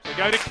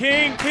go to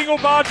King. King will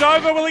barge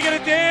over. Will he get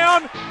it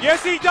down?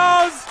 Yes, he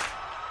does.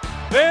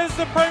 There's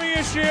the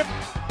premiership.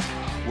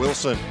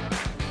 Wilson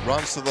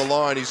runs to the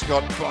line. He's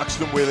got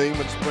Buxton with him.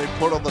 It's been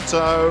put on the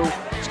toe.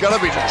 It's going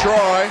to be a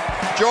try.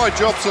 Joy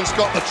Jobson's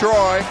got the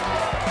try.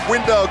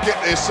 Window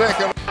get their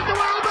second.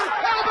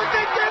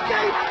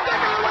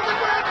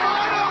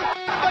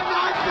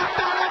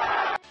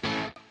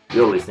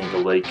 You're listening to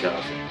League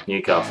Castle,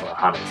 Newcastle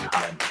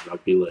Hunters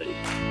Rugby League.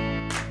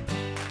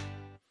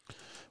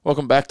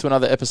 Welcome back to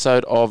another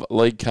episode of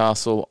League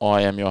Castle.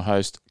 I am your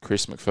host,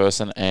 Chris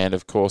McPherson, and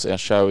of course our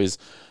show is,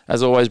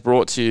 as always,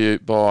 brought to you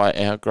by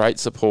our great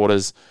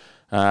supporters,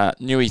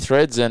 Newey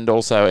Threads, and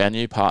also our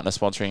new partner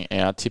sponsoring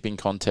our tipping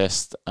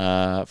contest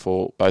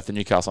for both the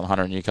Newcastle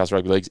Hunter and Newcastle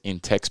Rugby Leagues in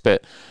TextBet.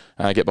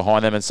 Get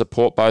behind them and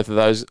support both of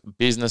those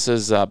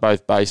businesses,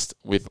 both based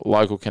with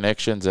local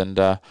connections, and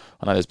I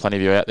know there's plenty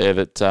of you out there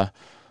that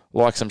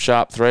like some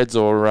sharp threads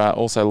or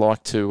also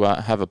like to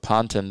have a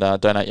punt and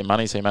donate your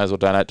money, so you may as well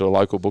donate to a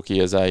local bookie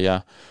as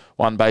a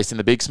one based in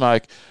the Big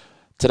Smoke.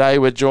 Today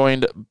we're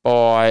joined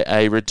by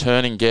a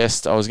returning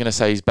guest. I was going to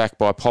say he's back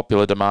by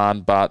popular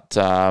demand, but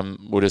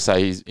we'll just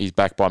say he's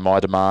back by my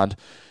demand.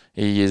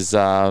 He was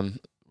signed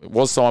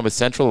with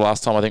Central the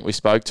last time I think we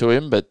spoke to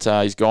him, but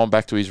he's gone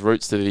back to his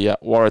roots to the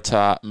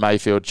Waratah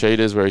Mayfield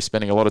Cheetahs, where he's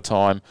spending a lot of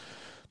time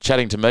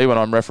chatting to me when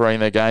I'm refereeing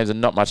their games and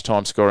not much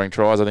time scoring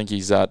tries. I think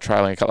he's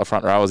trailing a couple of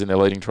front rowers in their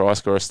leading try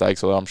scorer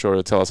stakes, although I'm sure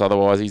he'll tell us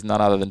otherwise. He's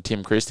none other than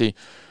Tim Christie.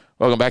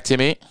 Welcome back,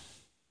 Timmy. How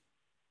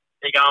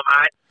you going,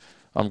 mate?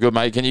 I'm good,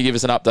 mate. Can you give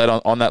us an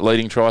update on that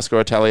leading try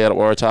scorer tally out at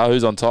Waratah?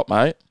 Who's on top,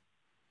 mate?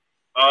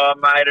 Oh,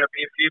 mate, a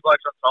few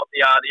blokes on top. The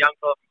young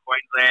fella from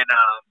Queensland,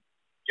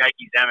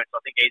 Jakey Zammits, I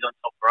think he's on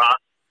top for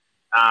us.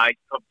 He's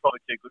probably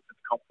too good for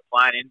the comp to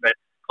play in, but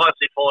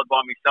closely followed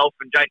by myself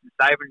and Jason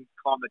Saban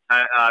climbed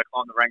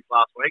the ranks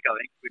last week, I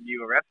think, with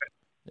newer effort.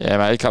 Yeah,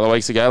 mate, a couple of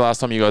weeks ago, last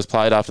time you guys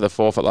played after the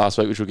forfeit last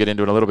week, which we'll get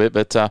into in a little bit,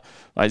 but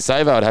mate,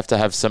 Savo would have to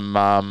have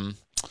some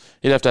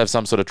he'd have to have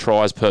some sort of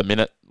tries per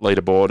minute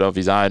leaderboard of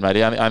his own, mate.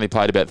 He only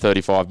played about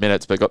 35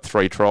 minutes, but got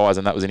 3 tries,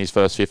 and that was in his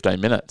first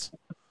 15 minutes.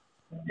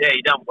 Yeah,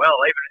 he done well.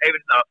 Even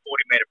in the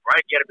 40-metre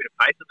break, he had a bit of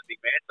pace on the big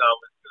man, so it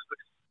was good.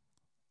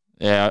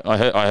 Yeah,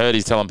 I heard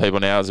he's telling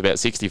people now it's about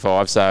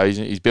 65, so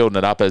he's building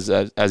it up as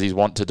he's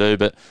want to do.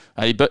 But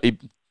he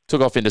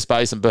took off into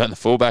space and burnt the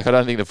fullback. I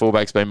don't think the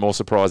fullback's been more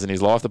surprised in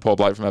his life, the poor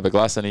bloke from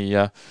Aberglass, and he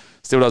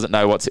still doesn't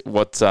know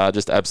what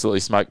just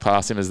absolutely smoked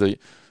past him as the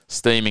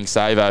steaming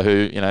Savo,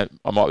 who,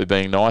 I might be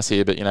being nice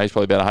here, but, he's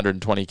probably about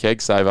 120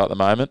 kegs Savo at the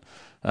moment.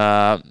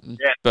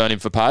 Burn him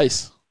for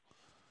pace.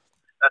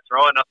 That's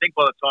right, and I think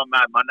by the time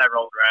Monday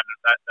rolled around,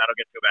 that'll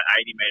get to about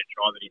 80-metre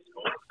try that he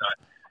scored. So.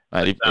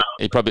 Mate,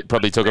 he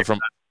probably took it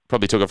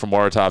from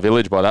Waratah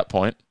Village by that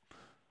point.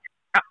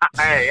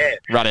 Yeah.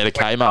 Run out of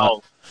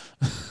Kmart.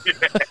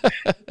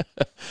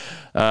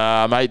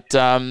 Mate,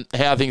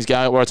 how are things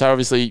going at Waratah?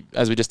 Obviously,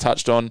 as we just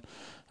touched on,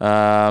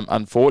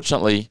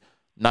 unfortunately,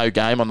 no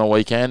game on the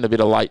weekend. A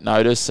bit of late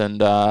notice, and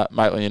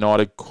Maitland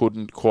United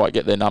couldn't quite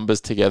get their numbers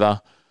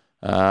together,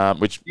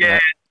 which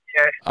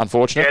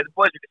unfortunate. Yeah, the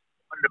boys are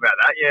disappointed about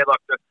that. Yeah,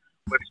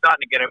 we're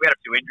starting to we had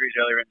a few injuries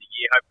earlier in the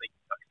year. Hopefully,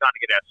 starting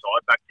to get our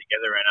side back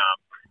together and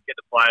get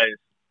the players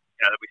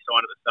that we signed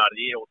at the start of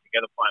the year all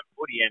together playing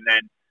footy, and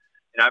then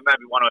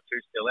maybe one or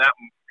two still out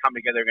and come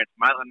together against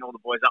Maitland. All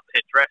the boys up there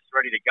dressed,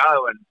 ready to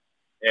go, and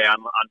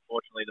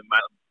unfortunately the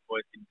Maitland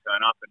boys didn't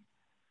turn up, and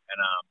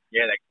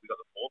we got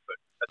the forfeit.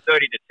 A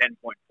 30 to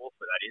 10 point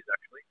forfeit that is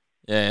actually.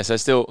 Yeah, so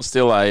still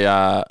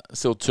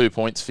 2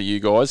 points for you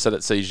guys, so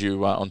that sees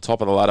you on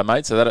top of the ladder,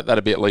 mate. So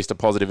that'd be at least a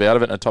positive out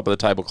of it, and a top of the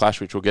table clash,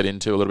 which we'll get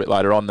into a little bit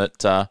later on.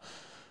 That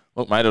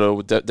look, mate,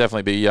 it'll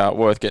definitely be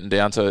worth getting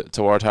down to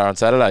Waratah on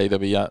Saturday. There'll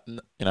be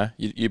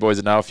you boys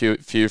would know a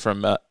few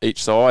from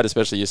each side,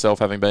 especially yourself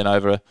having been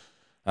over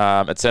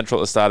at Central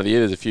at the start of the year.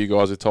 There's a few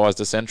guys with ties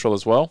to Central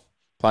as well,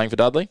 playing for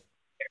Dudley.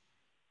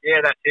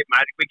 Yeah, that's it,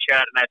 mate. A big shout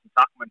out to Nathan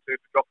Tuckman too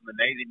for dropping the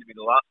knees into me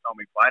the last time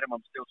we played him.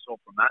 I'm still sore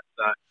from that,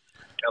 so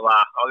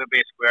I'll be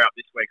a square up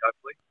this week,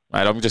 hopefully.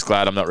 Mate, I'm just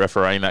glad I'm not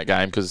refereeing that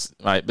game because,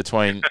 mate,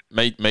 between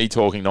me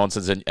talking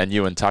nonsense and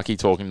you and Tucky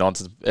talking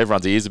nonsense,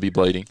 everyone's ears will be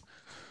bleeding.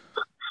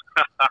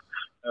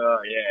 Oh,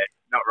 yeah,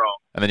 not wrong.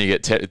 And then you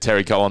get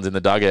Terry Collins in the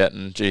dugout,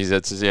 and, geez,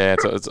 it's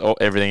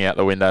everything out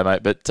the window,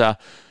 mate. But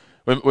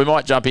we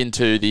might jump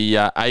into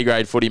the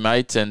A-grade footy,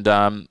 mate, and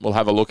we'll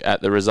have a look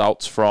at the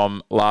results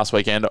from last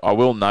weekend. I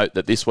will note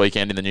that this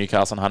weekend in the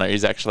Newcastle Hunter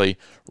is actually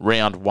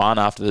round 1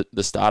 after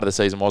the start of the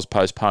season was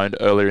postponed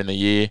earlier in the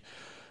year.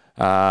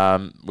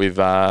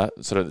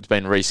 It's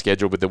been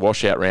rescheduled with the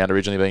washout round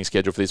originally being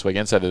scheduled for this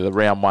weekend, so they're the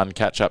round 1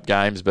 catch-up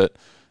games, but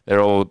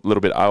they're all a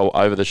little bit all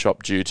over the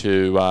shop due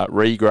to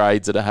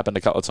regrades that have happened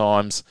a couple of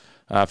times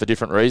for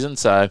different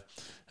reasons. So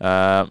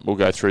we'll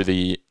go through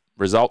the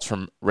results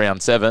from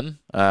round 7,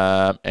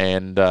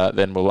 and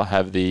then we'll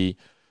have the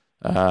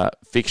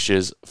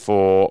fixtures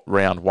for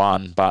round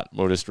 1, but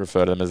we'll just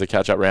refer to them as the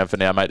catch-up round for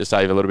now, mate, to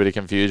save a little bit of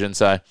confusion.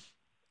 So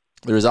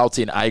the results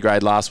in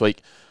A-grade last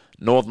week: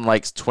 Northern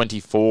Lakes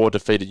 24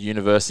 defeated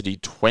University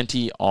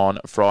 20 on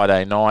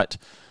Friday night.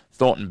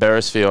 Thornton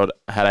Beresfield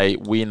had a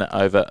win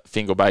over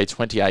Fingal Bay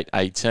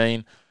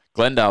 28-18.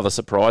 Glendale, the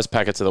surprise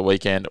packet to the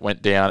weekend,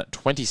 went down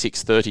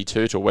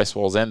 26-32 to West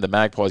Wallsend. The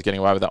Magpies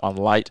getting away with that one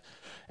late.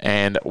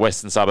 And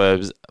Western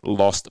Suburbs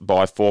lost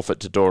by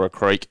forfeit to Dora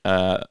Creek.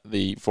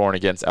 The for and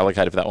against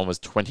allocated for that one was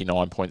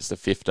 29 points to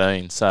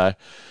 15. So,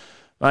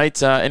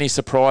 mate, any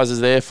surprises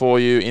there for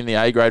you in the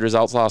A-grade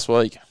results last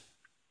week?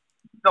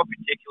 Not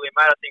particularly,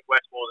 mate. I think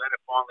West Wallsend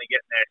are finally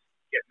getting their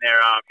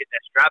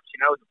straps.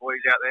 You know, with the boys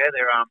out there,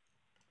 they're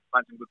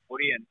playing some good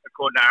footy. And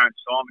according to Aaron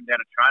Simon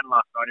down at training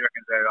last night, he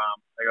reckons they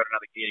got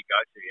another gear to go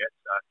to yet.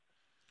 So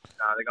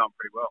they're going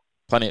pretty well.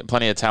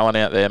 Plenty of talent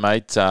out there,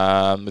 mate,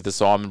 with the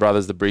Simon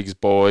brothers, the Briggs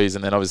boys,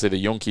 and then obviously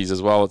the Yunkies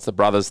as well. It's the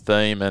brothers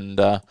theme, and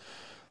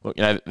look,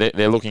 you know,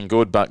 they're looking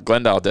good. But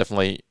Glendale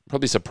definitely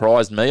probably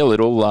surprised me a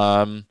little.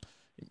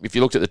 If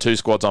you looked at the two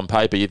squads on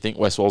paper, you'd think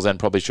West Wallsend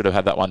probably should have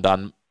had that one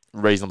done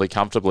reasonably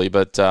comfortably.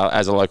 But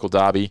as a local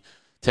derby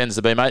tends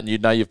to be, mate, and you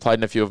know you've played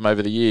in a few of them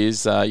over the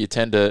years, you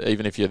tend to,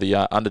 even if you're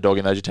the underdog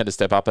in those, you tend to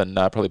step up and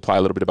probably play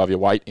a little bit above your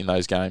weight in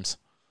those games.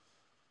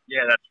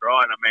 Yeah, that's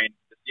right. I mean,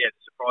 the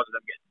surprise of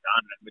them getting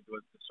done and with the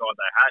side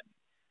they had,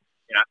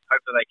 you know,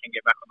 hopefully they can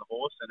get back on the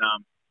horse and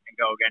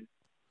go again.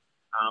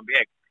 But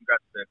yeah,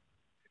 congrats to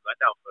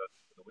Glendale for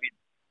the win.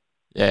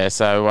 Yeah,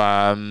 so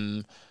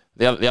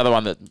the other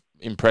one that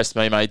impressed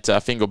me, mate,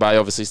 Fingal Bay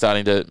obviously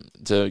starting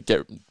to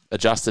get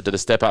adjusted to the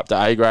step up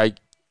to A grade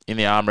in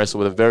the arm wrestle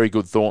with a very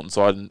good Thornton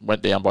side and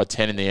went down by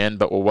 10 in the end,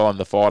 but were well in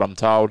the fight, I'm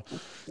told.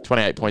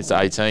 28 points to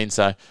 18.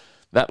 So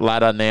that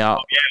ladder now.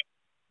 Oh, yeah.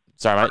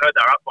 Sorry, mate. I heard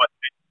they're up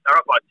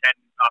by 10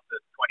 after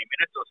 20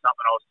 minutes or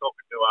something. I was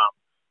talking to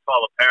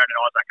Tyler Perrin and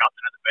Isaac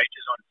Upton at the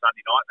Beaches on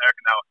Sunday night. They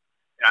reckon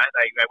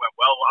they went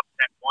well up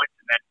 10 points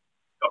and then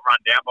got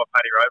run down by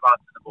Paddy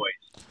Robarts and the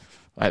boys.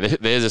 Mate,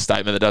 there's a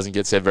statement that doesn't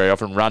get said very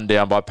often. Run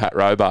down by Pat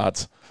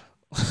Robarts.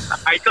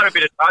 He's got a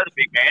bit of toe, the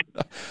big man.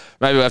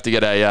 Maybe we'll have to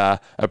get a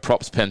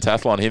props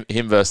pentathlon,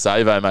 him versus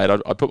Savo, mate.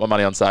 I'd put my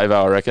money on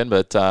Savo, I reckon.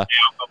 But yeah,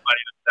 I've got money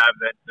to Savo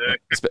then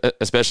too.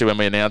 Especially when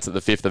we announce that the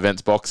fifth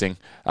event's boxing.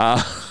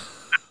 But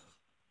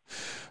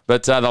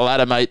the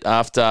ladder, mate,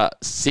 after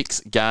 6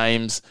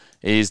 games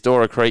is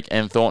Dora Creek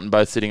and Thornton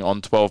both sitting on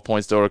 12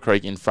 points. Dora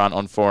Creek in front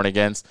on 4 and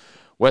against.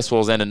 West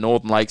Wallsend and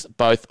Northern Lakes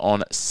both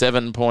on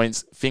 7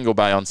 points. Fingal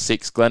Bay on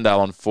 6. Glendale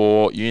on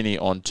 4. Uni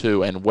on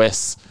 2. And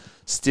West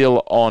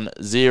still on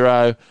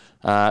 0.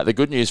 The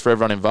good news for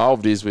everyone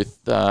involved is with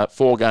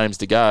 4 games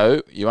to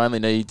go, you only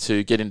need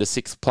to get into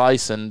 6th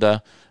place.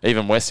 And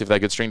even West, if they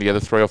could string together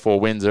 3 or 4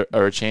 wins, are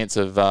a chance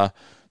of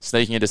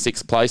sneaking into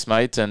 6th place,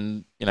 mate.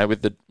 And you know,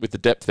 with the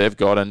depth they've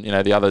got, and you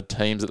know the other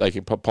teams that they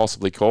could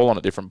possibly call on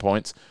at different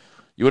points,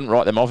 you wouldn't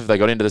write them off if they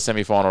got into the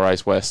semi-final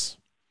race, West.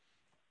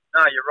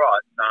 No, you're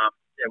right.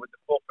 Yeah, with the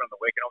forfeit on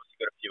the weekend, obviously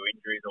got a few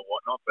injuries or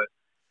whatnot, but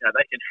you know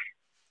they can.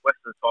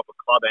 West is the type of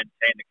club and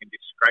team that can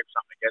just scrape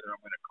something together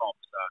and win a comp,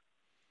 so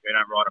we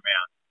don't write them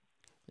out.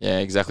 Yeah,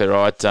 exactly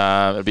right.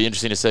 It'll be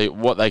interesting to see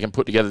what they can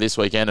put together this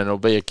weekend, and it'll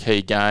be a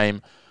key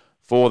game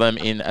for them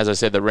in, as I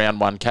said, the round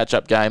 1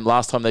 catch-up game.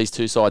 Last time these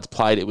two sides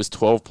played, it was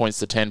 12 points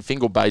to 10.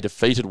 Fingal Bay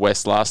defeated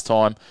West last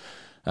time.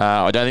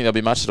 I don't think there'll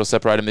be much that'll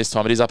separate them this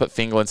time. It is up at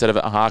Fingal instead of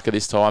at Harker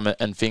this time,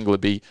 and Fingal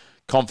would be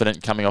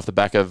confident coming off the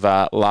back of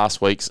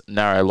last week's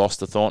narrow loss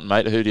to Thornton,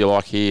 mate. Who do you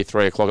like here,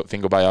 3 o'clock at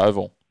Fingal Bay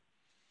Oval?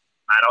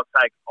 Mate, I'll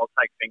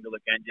take Fingal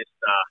again. Just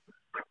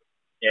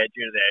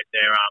due to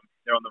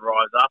they're on the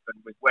rise up,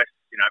 and with West,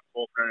 you know,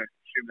 forfeiting,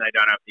 assume they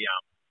don't have the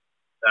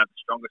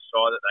strongest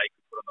side that they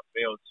could put on the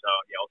field. So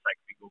yeah, I'll take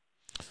Fingal.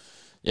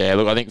 Yeah,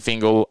 look, I think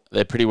Fingal,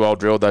 they're pretty well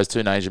drilled. Those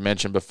 2 names you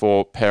mentioned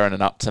before, Perrin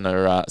and Upton,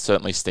 are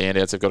certainly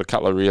standouts. They've got a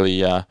couple of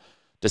really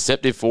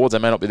deceptive forwards. They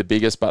may not be the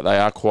biggest, but they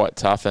are quite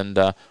tough. And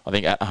I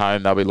think at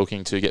home they'll be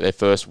looking to get their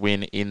first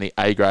win in the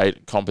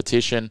A-grade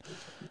competition.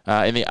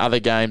 In the other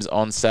games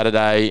on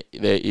Saturday,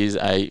 there is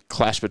a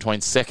clash between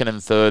 2nd and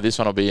 3rd. This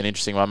one will be an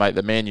interesting one, mate.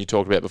 The man you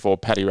talked about before,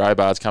 Paddy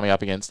Robards, coming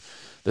up against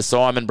the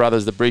Simon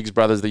brothers, the Briggs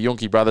brothers, the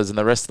Yunkie brothers, and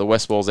the rest of the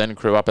West Wallsend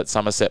crew up at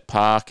Somerset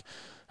Park.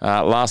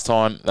 Last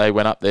time they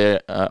went up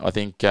there, I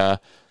think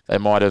they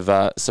might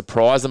have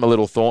surprised them a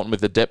little, Thornton,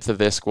 with the depth of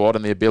their squad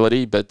and the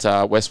ability, but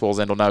West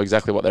Wallsend will know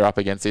exactly what they're up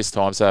against this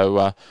time, so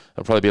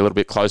it'll probably be a little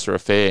bit closer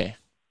affair.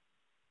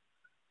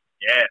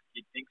 Yeah,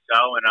 you'd think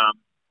so, and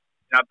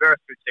you know,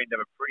 Beresford seem to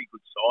have a pretty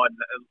good side,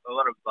 and a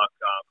lot of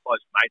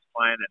close mates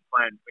playing.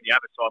 When you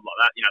have a side like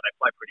that, you know, they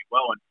play pretty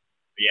well. And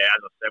but yeah,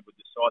 as I said, with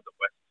the side that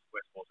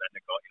West Wallsend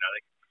have got, you know,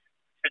 they can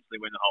potentially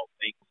win the whole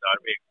thing. So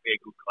it'll be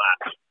a good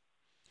clash.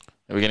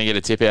 Are we going to get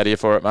a tip out of you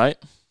for it, mate?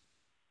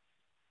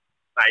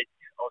 Mate,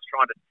 I was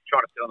trying to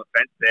sit on the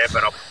fence there,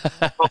 but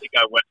I'll probably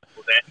go West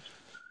Wallsend.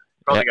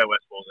 Go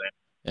West Wallsend.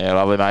 Yeah,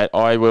 lovely, mate.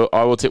 I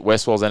will tip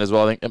West Wallsend as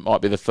well. I think it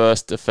might be the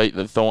first defeat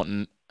that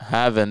Thornton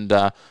have, and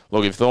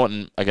look, if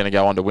Thornton are going to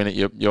go on to win it,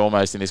 you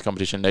almost in this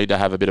competition need to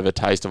have a bit of a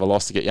taste of a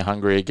loss to get you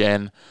hungry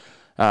again.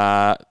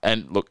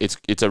 And look,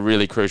 it's a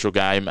really crucial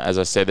game. As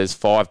I said, there's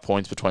 5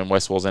 points between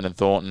West Wallsend and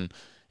Thornton.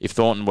 If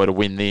Thornton were to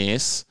win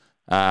this,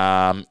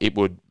 it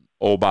would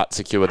all but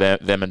secure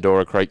them and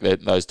Dora Creek,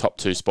 those top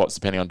two spots,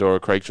 depending on Dora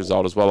Creek's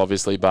result as well,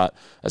 obviously. But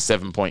a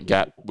 7-point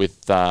gap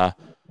with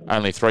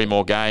only 3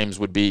 more games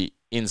would be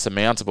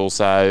insurmountable.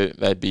 So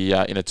they'd be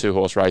in a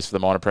 2-horse race for the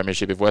minor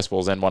premiership. If West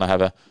Wallsend want to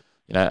have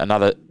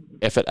another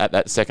effort at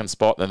that second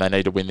spot, then they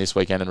need to win this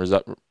weekend and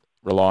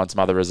rely on some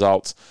other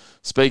results.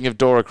 Speaking of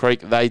Dora Creek,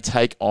 they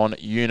take on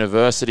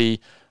University.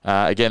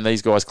 Again,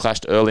 these guys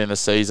clashed early in the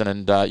season,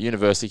 and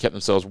University kept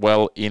themselves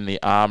well in the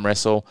arm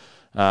wrestle.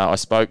 I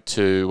spoke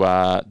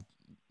to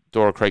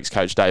Dora Creek's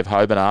coach Dave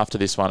Hoban after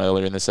this one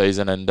earlier in the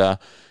season, and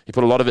he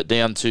put a lot of it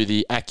down to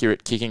the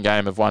accurate kicking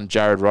game of one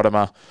Jared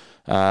Rodimer.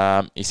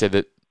 He said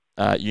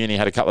that Uni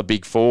had a couple of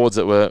big forwards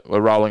that were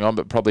rolling on,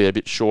 but probably a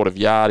bit short of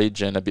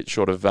yardage and a bit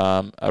short of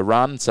a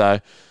run. So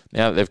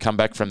now that they've come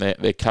back from their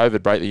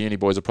COVID break, the Uni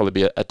boys will probably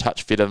be a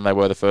touch fitter than they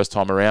were the first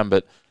time around,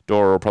 but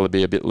Dora will probably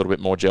be a little bit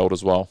more gelled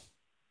as well.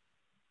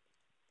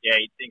 Yeah,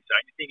 you'd think so.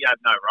 You think you have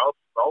no roll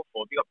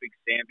forward. You got Big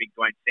Sam, Big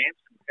Dwayne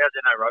Sampson. How's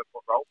there no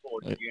roll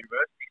forward to the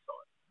University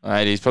side?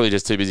 Mate, he's probably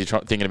just too busy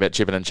thinking about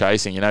chipping and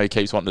chasing. He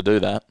keeps wanting to do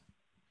that.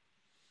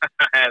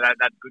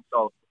 That's good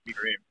solid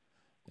for him.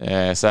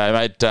 Yeah, so,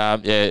 mate,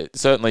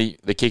 certainly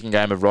the kicking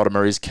game of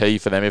Rodimer is key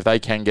for them. If they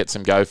can get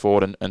some go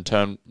forward and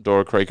turn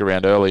Dora Creek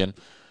around early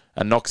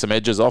and knock some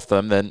edges off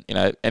them, then,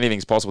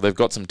 anything's possible. They've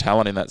got some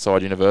talent in that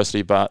side,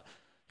 University, but,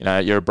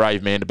 you're a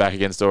brave man to back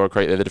against Dora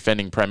Creek. They're the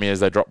defending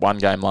premiers. They dropped 1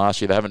 game last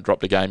year. They haven't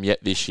dropped a game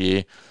yet this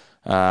year.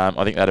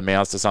 I think that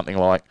amounts to something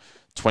like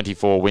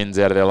 24 wins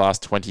out of their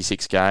last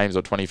 26 games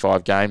or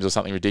 25 games or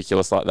something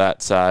ridiculous like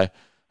that. So,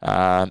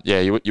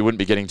 you wouldn't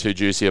be getting too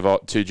juicy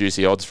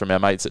odds from our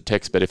mates at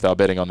TextBet if they were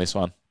betting on this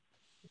one.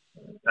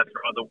 That's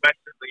right. The West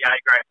of the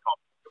A-grade comp.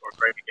 Dora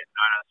Creek are getting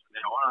known as from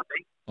now on, I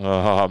think.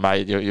 Oh,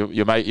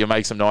 mate, you'll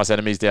make some nice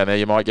enemies down there.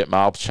 You might get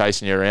Marl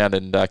chasing you around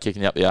and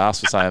kicking you up the arse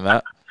for saying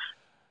that.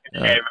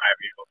 Yeah, maybe.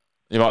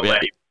 You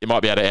might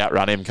be able to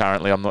outrun him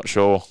currently. I'm not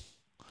sure.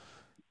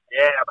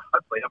 Yeah,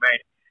 hopefully. I mean,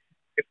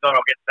 if not,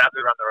 I'll get Sav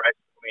to run the race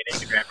for me and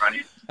Instagram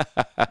running.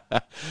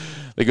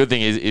 The good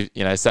thing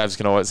is, Sav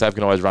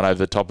can always run over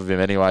the top of him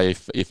anyway.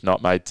 If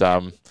not, mate.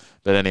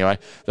 But anyway,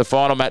 the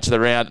final match of the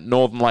round: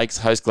 Northern Lakes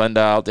host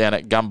Glendale down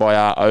at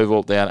Gumbayar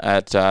Oval down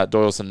at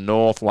Doyleson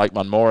North, Lake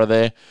Munmora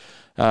there.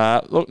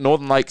 Look,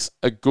 Northern Lakes,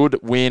 a good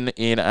win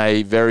in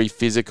a very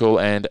physical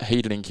and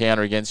heated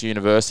encounter against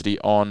University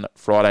on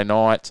Friday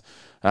night.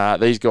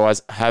 These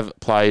guys have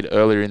played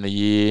earlier in the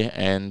year,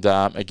 and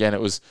again, it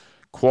was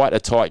quite a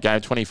tight game,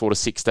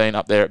 24-16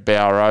 up there at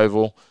Bower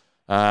Oval.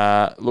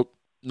 Look,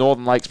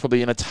 Northern Lakes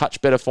probably in a touch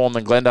better form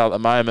than Glendale at the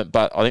moment,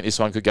 but I think this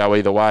one could go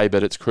either way,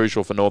 but it's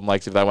crucial for Northern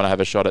Lakes if they want to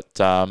have a shot at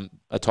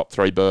a top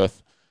 3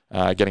 berth,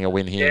 getting a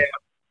win here. Yeah.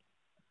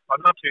 I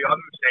haven't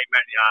seen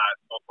many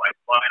North Lakes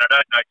play, and I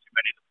don't know too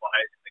many of the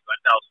players in the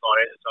Glendale side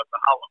either, so it's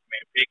a whole lot for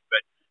me to pick, but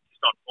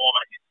just on form,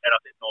 as you said,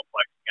 I think North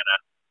Lakes are going to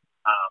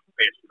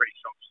be a pretty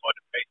strong side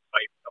to beat, so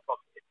I'll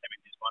probably hit them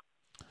in this one.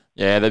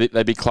 Yeah,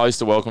 they'd be close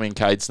to welcoming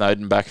Cade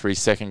Snowden back for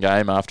his second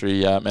game after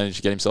he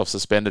managed to get himself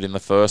suspended in the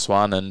first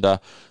one, and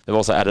they've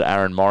also added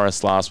Aaron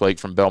Morris last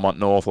week from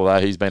Belmont North, although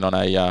he's been on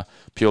a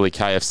purely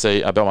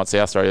KFC, Belmont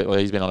South, sorry,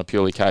 he's been on a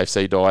purely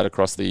KFC diet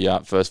across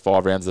the first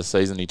 5 rounds of the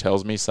season, he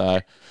tells me,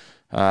 so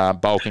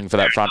bulking for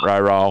that front row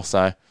role,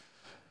 so...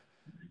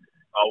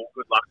 Oh,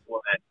 good luck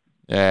for that.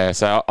 Yeah,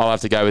 so I'll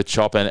have to go with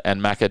Chop and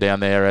Macca down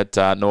there at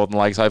Northern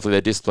Lakes. Hopefully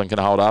their discipline can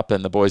hold up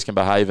and the boys can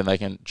behave and they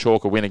can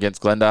chalk a win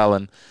against Glendale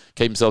and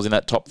keep themselves in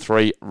that top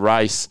 3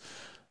 race.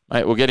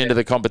 Mate, we'll get into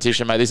the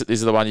competition, mate. This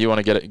is the one you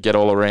want to get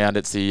all around.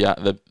 It's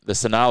the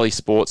Sonali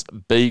Sports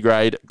B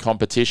grade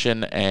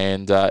competition,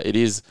 and it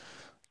is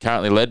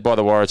currently led by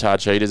the Waratah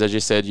Cheetahs. As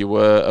you said, you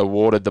were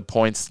awarded the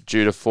points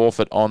due to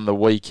forfeit on the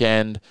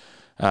weekend.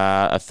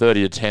 A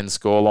 30-10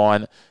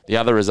 scoreline. The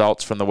other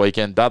results from the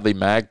weekend: Dudley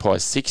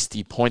Magpies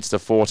 60 points to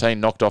 14,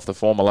 knocked off the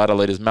former ladder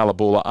leaders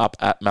Malaboola up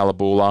at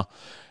Malaboola,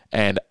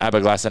 and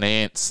Aberglass and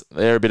Ants.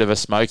 They're a bit of a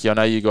smoky. I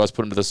know you guys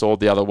put them to the sword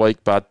the other week,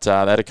 but they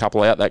had a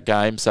couple out that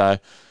game, so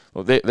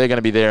they're going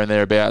to be there and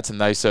thereabouts, and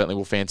they certainly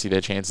will fancy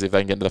their chances if they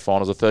can get into the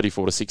finals. A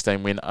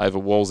 34-16 win over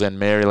Wallsend,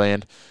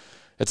 Maryland.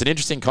 It's an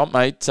interesting comp,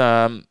 mate.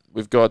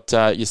 We've got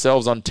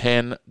yourselves on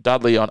 10,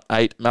 Dudley on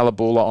 8,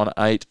 Malaboola on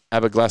 8,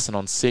 Aberglasson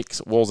on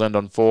 6, Wallsend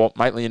on 4,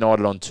 Maitland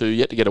United on 2,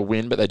 yet to get a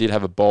win, but they did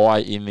have a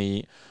bye in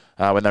the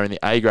when they were in the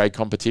A-grade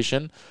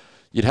competition.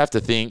 You'd have to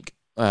think,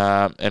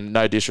 and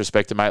no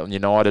disrespect to Maitland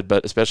United,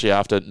 but especially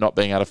after not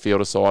being able to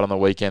field a side on the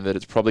weekend, that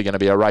it's probably going to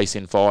be a race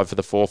in 5 for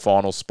the 4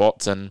 final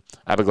spots, and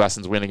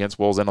Aberglasson's win against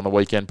Wallsend on the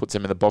weekend puts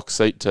him in the box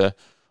seat to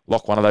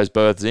lock one of those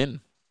berths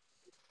in.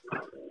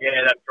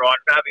 Yeah, that's right.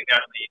 Having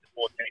only the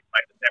 14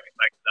 makes the semi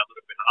makes it a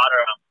little bit harder.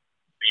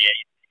 But yeah,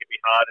 it can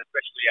be hard,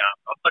 especially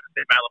like I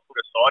said, Malin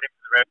put aside him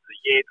for the rest of the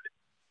year. But,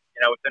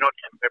 if they're not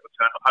having people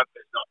turn up,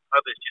 hopefully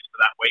it's just for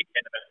that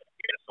weekend and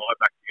get a side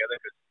back together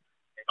because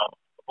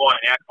the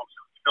buying outcomes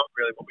is not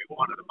really what we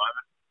want at the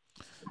moment.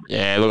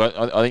 Yeah, look,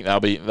 I think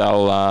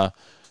they'll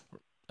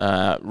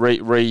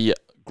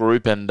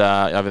regroup and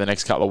over the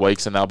next couple of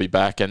weeks, and they'll be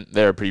back. And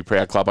they're a pretty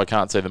proud club. I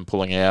can't see them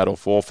pulling out or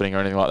forfeiting or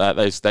anything like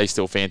that. They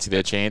still fancy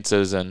their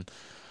chances, and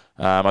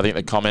I think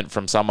the comment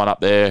from someone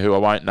up there who I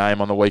won't name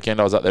on the weekend,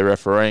 I was up there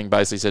refereeing,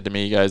 basically said to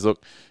me, he goes,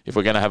 look, if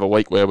we're going to have a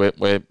week where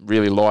we're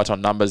really light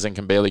on numbers and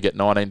can barely get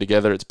 19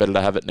 together, it's better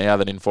to have it now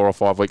than in 4 or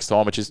 5 weeks'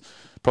 time, which is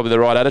probably the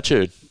right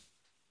attitude.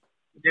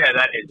 Yeah,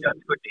 that is. That's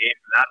good to hear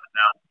from that.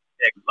 And,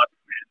 good luck for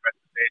the rest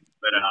of the season.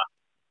 But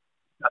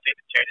I think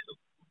the Cheetahs will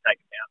take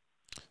it down.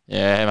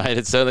 Yeah, mate,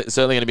 it's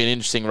certainly going to be an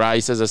interesting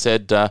race. As I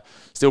said,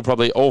 still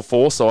probably all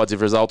 4 sides,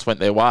 if results went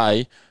their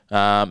way,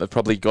 have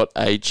probably got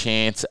a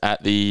chance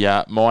at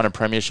the minor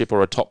premiership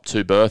or a top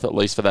 2 berth, at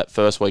least for that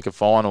first week of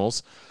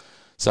finals.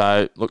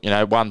 So, look,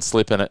 one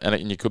slip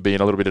and you could be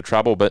in a little bit of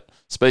trouble. But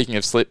speaking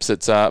of slips,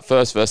 it's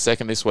first versus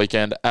second this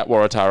weekend at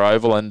Waratah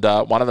Oval, and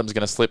one of them's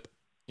going to slip,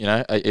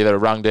 either a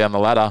rung down the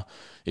ladder.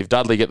 If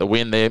Dudley get the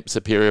win, they're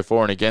superior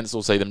for and against.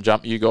 We'll see them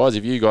jump you guys.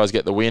 If you guys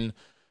get the win,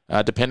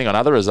 depending on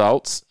other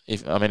results,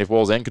 if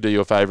Wallsend could do you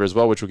a favour as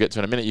well, which we'll get to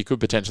in a minute, you could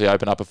potentially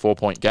open up a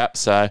 4-point gap.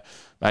 So,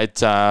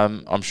 mate,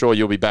 I'm sure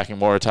you'll be backing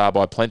Waratah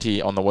by plenty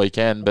on the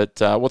weekend.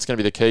 But what's going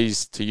to be the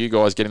keys to you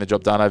guys getting the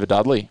job done over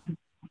Dudley?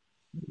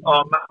 We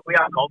are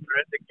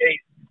confident. The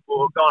keys,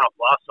 we're going off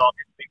last time,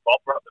 just big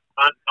bopper up the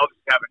front.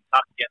 Obviously, having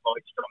Tuck get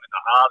Lloyd strong in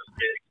the halves, a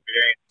bit of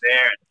experience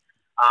there. And,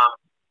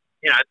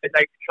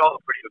 they control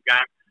a pretty good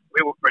game.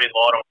 We were pretty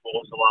light on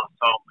force the last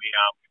time we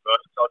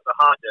first, so it's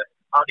hard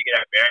to get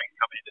our bearings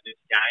coming into this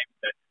game.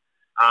 But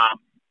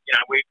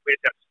we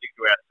just have to stick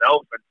to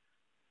ourselves,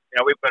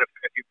 and we've got a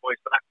few boys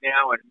back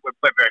now, and we're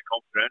very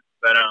confident.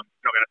 But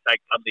we're not going to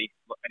take Dudley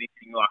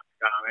anything like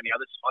any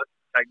other side.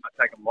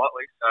 Take them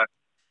lightly. So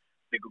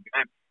it's a good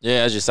game.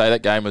 Yeah, as you say,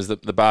 that game was the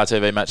Bar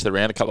TV match of the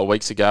round a couple of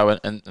weeks ago,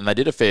 and they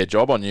did a fair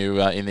job on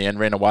you in the end,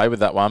 ran away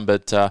with that one.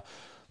 But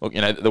look,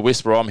 the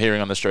whisper I'm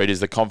hearing on the street is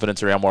the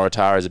confidence around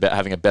Waratah is about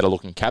having a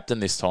better-looking captain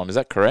this time. Is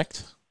that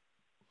correct?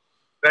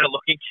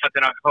 Better-looking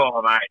captain?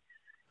 Oh, mate.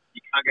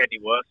 You can't get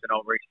any worse than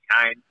old Reece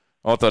Kane.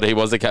 I thought he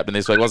was the captain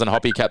this week. Wasn't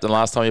Hoppy captain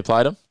last time you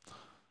played him?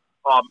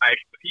 Oh, mate.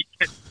 You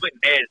can split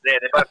hairs there.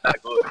 They're both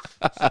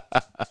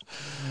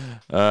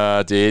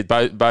that good.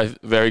 Dear. Both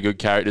very good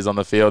characters on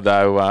the field,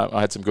 though.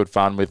 I had some good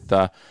fun with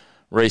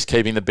Reece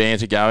keeping the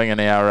banter going,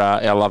 and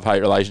our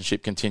love-hate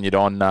relationship continued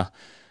on.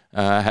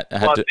 Had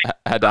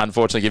to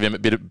unfortunately give him a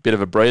bit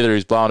of a breather. He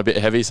was blowing a bit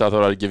heavy, so I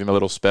thought I'd give him a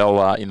little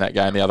spell in that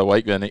game the other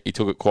week. And he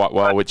took it quite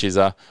well, which is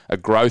a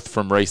growth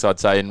from Reece,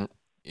 I'd say,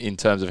 in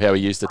terms of how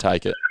he used to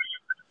take it.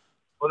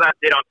 Well, that's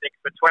it. I think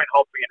between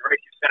Hoppy and Reece,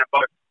 you've sent them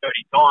both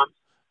 30 times.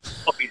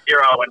 Hoppy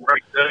 0 and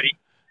Reece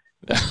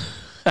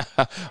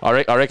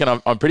 30. I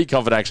reckon I'm pretty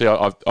confident.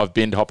 Actually, I've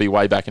binned Hoppy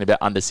way back in about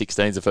under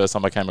 16s the first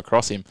time I came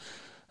across him.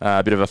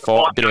 A bit of a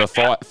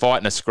fight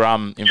and a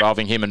scrum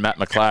involving him and Matt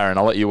McLaren.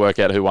 I'll let you work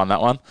out who won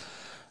that one.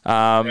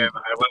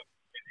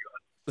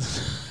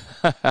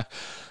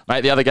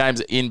 Mate, the other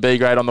games in B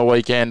grade on the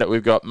weekend,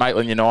 we've got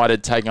Maitland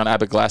United taking on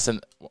Aberglasslyn.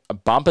 A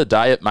bumper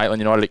day at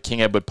Maitland United at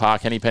King Edward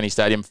Park, Henny Penny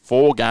Stadium.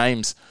 4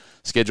 games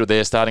scheduled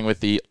there, starting with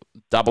the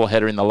double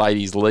header in the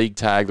ladies' league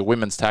tag, the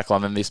women's tackle,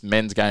 and then this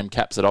men's game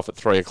caps it off at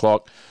 3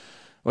 o'clock.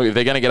 Look, if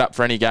they're going to get up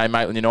for any game,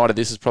 Maitland United,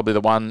 this is probably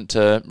the one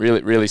to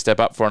really step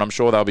up for, and I'm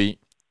sure they'll be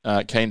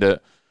keen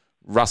to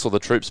rustle the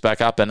troops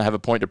back up and have a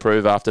point to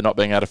prove after not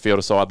being able to field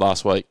a side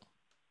last week.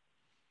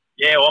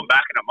 Yeah, well, I'm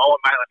backing them. I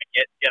want Maitland to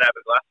get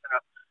Aberglasslyn. I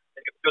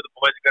think a few of the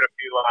boys have got a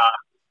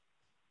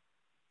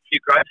few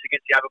gripes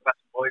against the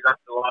Aberglasslyn boys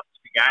after the last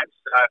 2 games.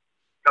 So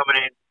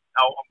coming in,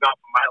 I'm going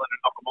for Maitland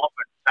and knock them off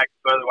and take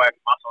them further away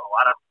from us on the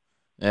ladder.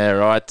 Yeah,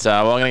 right.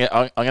 Well,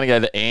 I'm going to go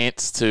the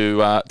Ants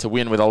to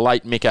win with a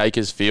late Mick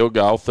Akers field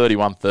goal,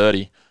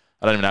 31-30.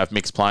 I don't even know if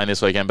Mick's playing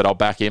this weekend, but I'll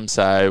back him.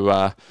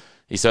 So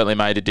he certainly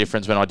made a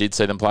difference when I did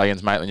see them play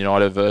against Maitland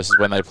United versus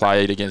when they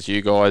played against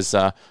you guys.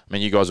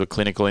 You guys were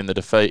clinical in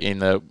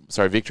the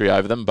victory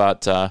over them.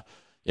 But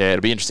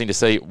it'll be interesting to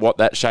see what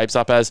that shapes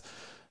up as.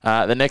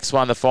 The next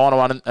one, the final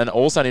one, and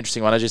also an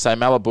interesting one, as you say,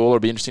 Malabula. It'll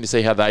be interesting to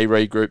see how they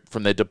regroup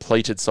from their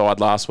depleted side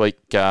last week,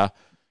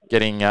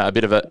 getting a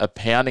bit of a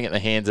pounding at the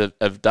hands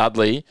of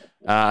Dudley.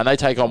 And they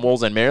take on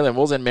Wallsend Maryland.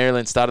 Wallsend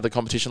Maryland started the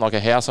competition like a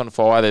house on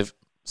fire. They've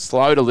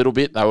slowed a little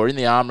bit. They were in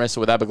the arm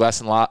wrestle with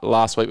Aberglasslyn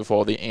last week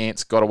before the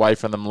Ants got away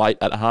from them late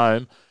at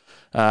home.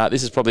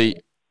 This is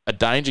probably a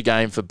danger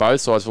game for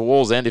both sides. For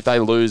Wallsend, if they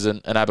lose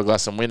and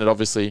Aberglasslyn win, it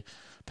obviously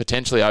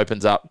potentially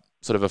opens up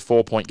sort of a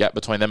 4-point gap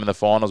between them and the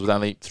finals with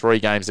only 3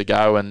 games to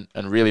go and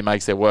really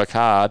makes their work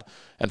hard.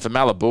 And for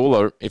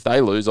Malabula, if they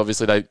lose,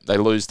 obviously they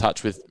lose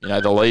touch with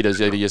the leaders,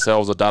 either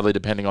yourselves or Dudley,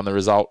 depending on the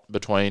result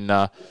between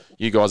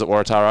you guys at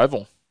Waratah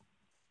Oval.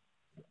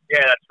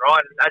 Yeah, that's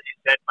right. And as you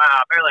said,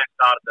 Maryland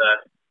started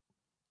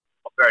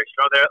off very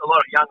strong. They're a lot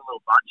of young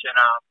little bunch, and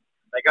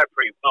they go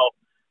pretty well.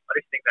 I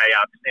just think they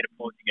just need to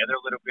pull it together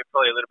a little bit,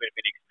 probably a little bit of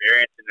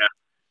inexperience, and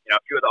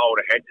a few of the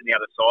older heads in the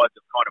other sides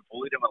have kind of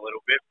bullied them a little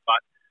bit. But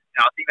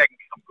I think they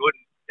can become good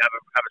and have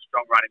a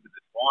strong run into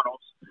the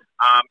finals.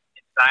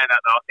 In saying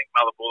that, though, I think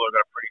Malabula have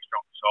got a pretty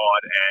strong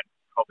side and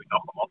probably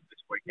knock them off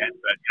this weekend.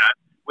 But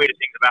weirder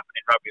things have happened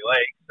in rugby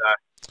league, so.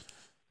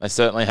 They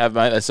certainly have,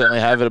 mate. They certainly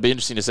have. It'll be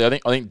interesting to see. I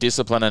think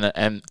discipline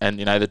and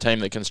the team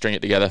that can string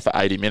it together for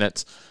 80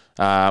 minutes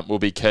will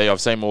be key.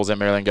 I've seen Wallsend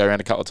Maryland go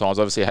around a couple of times.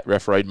 Obviously,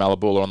 refereed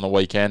Malabulla on the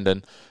weekend,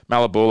 and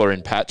Malabulla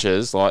in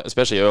patches, like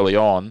especially early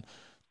on,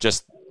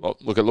 just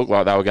look, it looked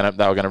like they were going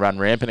to run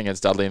rampant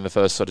against Dudley in the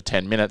first sort of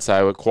 10 minutes.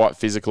 They were quite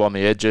physical on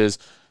the edges.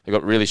 They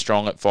got really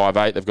strong at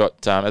 5'8". They've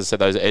got, as I said,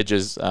 those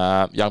edges,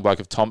 young bloke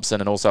of Thompson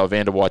and also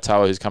Evander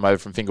Waitoa, who's come over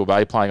from Fingal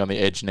Bay playing on the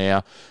edge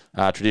now,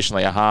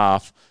 traditionally a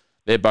half.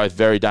 They're both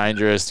very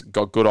dangerous,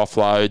 got good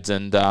offloads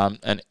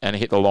and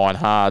hit the line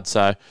hard.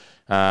 So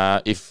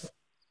if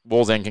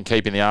Wallsend can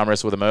keep in the arm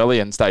wrestle with them early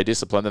and stay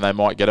disciplined, then they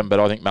might get them.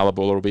 But I think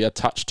Malabulla will be a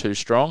touch too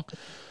strong.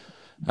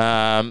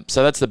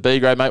 So that's the B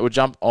grade, mate. We'll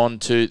jump on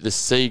to the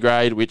C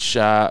grade, which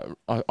I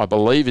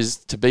believe is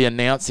to be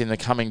announced in the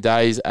coming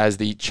days as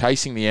the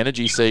Chasing the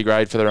Energy C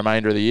grade for the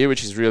remainder of the year,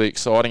 which is really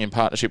exciting in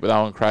partnership with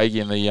Owen Craigie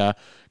and the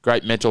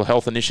great mental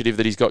health initiative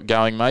that he's got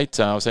going, mate.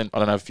 I don't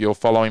know if you're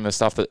following the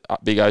stuff that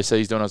Big OC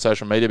is doing on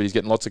social media, but he's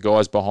getting lots of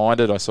guys behind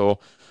it. I saw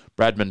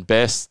Bradman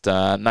Best,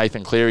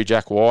 Nathan Cleary,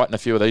 Jack White, and a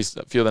few of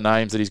the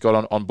names that he's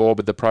got on board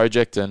with the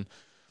project. And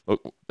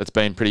look, it's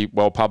been pretty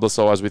well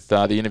publicised with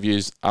the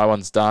interviews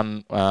Owen's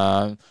done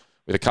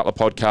with a couple of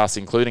podcasts,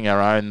 including our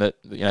own, that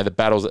the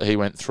battles that he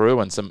went through,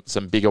 and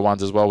some bigger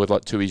ones as well with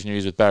like Tui's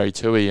News with Barry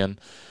Tui. And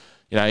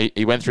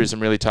he went through some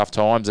really tough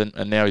times,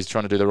 and now he's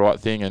trying to do the right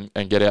thing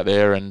and get out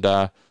there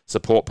and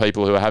support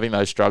people who are having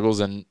those struggles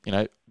and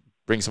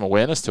bring some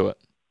awareness to it.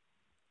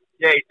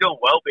 Yeah, he's doing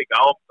well, Big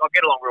O. I'll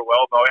get along real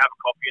well, but we have a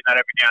coffee and that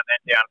every now and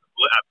then down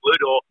at Blue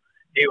Door.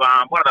 He,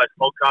 one of those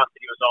podcasts that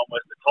he was on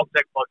was the Top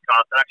Deck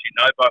podcast. I actually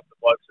know both the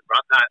blokes that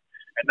run that,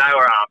 and they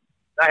were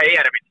he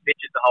had him in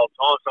stitches the whole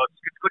time. So it's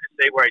good to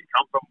see where he's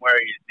come from, where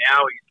he is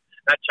now.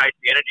 That Chase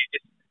the Energy,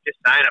 just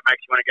saying it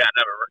makes you want to go and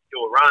do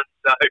a run.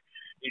 So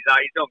he's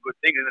doing good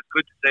things, and it's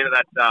good to see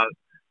that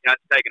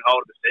it's taken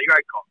hold of the C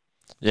grade comp.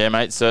 Yeah,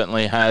 mate,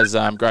 certainly has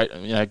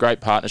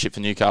great partnership for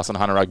Newcastle and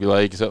Hunter Rugby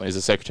League. Certainly as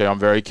a secretary, I'm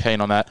very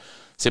keen on that.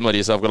 Similar to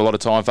yourself, got a lot of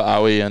time for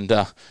Owie, and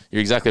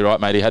you're exactly right,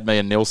 mate. He had me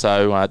and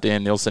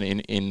Dan Nilsson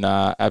in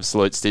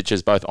absolute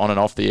stitches, both on and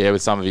off the air,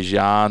 with some of his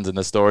yarns and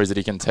the stories that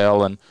he can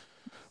tell. And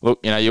look,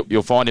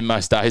 you'll find him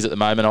most days at the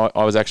moment.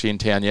 I was actually in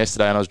town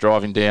yesterday, and I was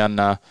driving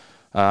down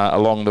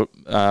along the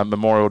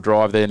Memorial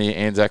Drive there near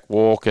Anzac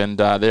Walk, and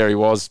there he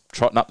was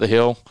trotting up the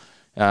hill.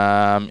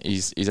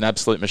 He's an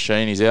absolute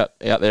machine. He's out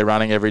there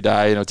running every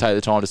day, and he'll take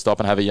the time to stop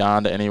and have a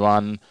yarn to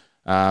anyone.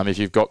 If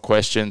you've got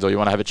questions or you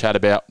want to have a chat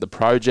about the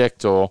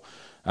project, or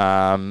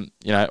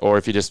or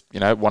if you just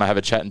want to have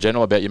a chat in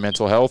general about your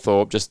mental health,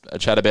 or just a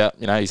chat about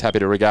he's happy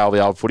to regale the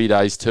old footy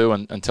days too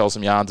and tell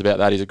some yarns about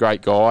that. He's a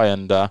great guy,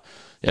 and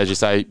as you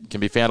say,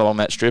 can be found along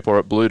that strip or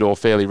at Blue Door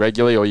fairly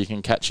regularly, or you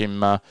can catch him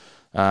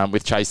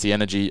with Chase the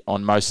Energy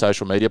on most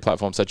social media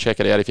platforms. So check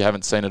it out if you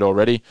haven't seen it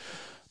already.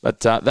 But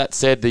that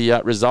said,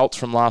 the results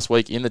from last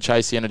week in the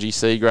Chase the Energy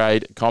C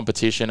grade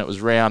competition, it was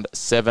round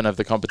 7 of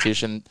the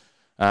competition.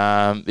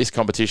 This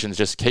competition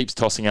just keeps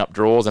tossing up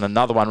draws, and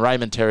another one,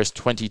 Raymond Terrace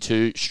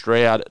 22,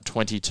 Stroud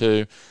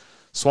 22,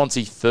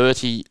 Swansea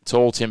 30,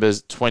 Tall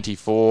Timbers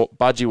 24.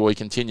 Budgie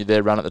continued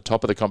their run at the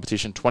top of the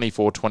competition,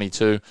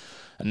 24-22.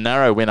 A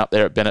narrow win up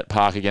there at Bennett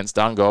Park against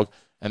Dungog.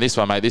 And this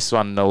one, mate,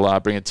 will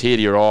bring a tear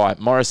to your eye.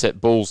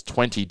 Morisset Bulls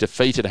 20,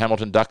 defeated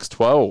Hamilton Ducks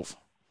 12.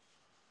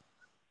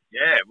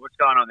 Yeah, what's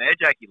going on there,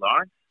 Jakey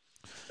Lawrence?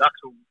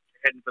 Ducks were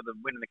heading for the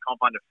win in the comp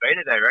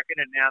undefeated, they reckon,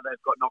 and now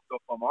they've got knocked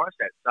off by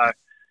Morisset. So,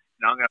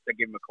 I'm going to have to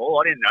give him a call.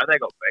 I didn't know they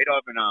got beat. I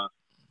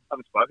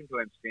haven't spoken to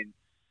him since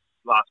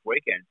last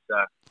weekend, so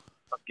I'll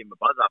have to give him a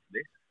buzz after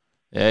this.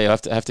 Yeah, you'll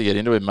have to get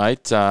into it,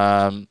 mate.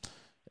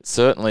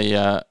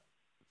 Certainly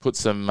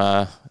puts them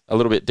a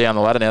little bit down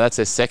the ladder now. That's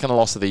their second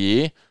loss of the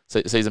year. So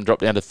it sees them drop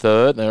down to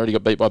third. They already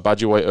got beat by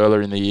Budgie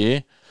earlier in the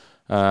year.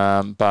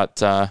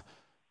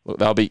 Look,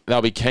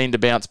 they'll be keen to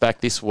bounce back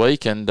this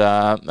week, and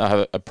they'll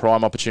have a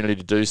prime opportunity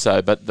to do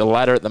so. But the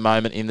ladder at the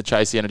moment in the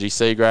Chase the Energy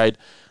C grade,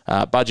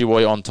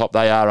 Budgie on top.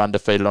 They are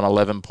undefeated on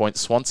 11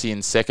 points. Swansea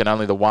in second,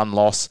 only the one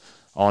loss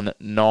on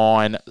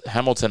 9.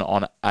 Hamilton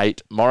on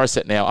 8.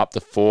 Morisset now up to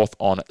 4th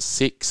on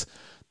 6.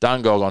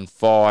 Dungog on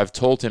 5.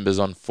 Tall Timbers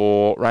on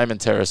 4.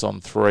 Raymond Terrace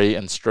on 3.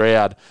 And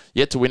Stroud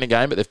yet to win a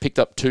game, but they've picked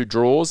up 2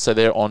 draws, so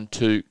they're on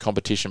 2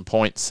 competition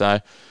points. So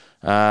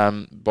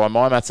by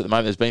my maths at the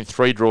moment, there's been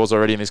 3 draws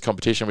already in this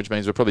competition, which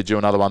means we'll probably do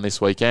another one this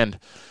weekend.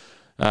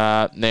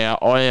 Now,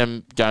 I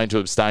am going to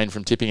abstain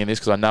from tipping in this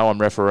because I know I'm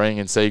refereeing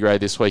in C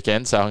grade this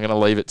weekend, so I'm going to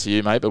leave it to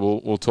you, mate, but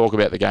we'll talk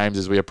about the games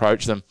as we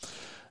approach them.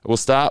 We'll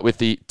start with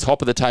the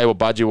top of the table,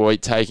 Budgie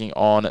taking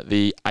on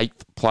the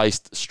 8th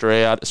placed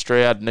Stroud.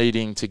 Stroud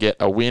needing to get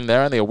a win.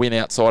 They're only a win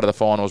outside of the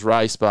finals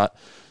race, but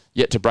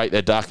yet to break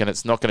their duck, and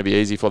it's not going to be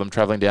easy for them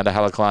travelling down to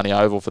Halaklani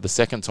Oval for the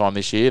second time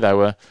this year. They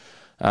were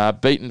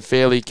beaten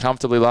fairly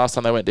comfortably last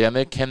time they went down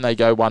there. Can they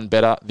go one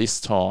better this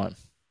time?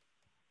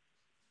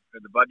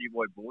 The Budgie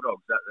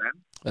Bulldogs, is that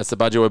them? That's the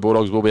Budgie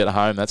Bulldogs. Will be at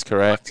home. That's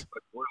correct.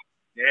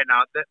 Yeah,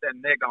 no,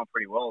 they're going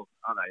pretty well,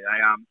 aren't they?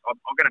 I'm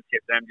going to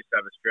tip them just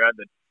over Stroud.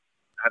 That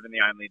having the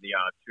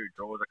 2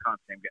 draws, I can't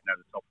see them getting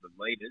over the top of the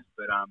leaders,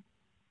 but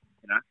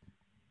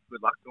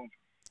good luck to them.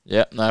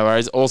 Yeah, no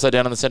worries. Also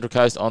down on the Central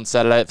Coast on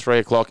Saturday at 3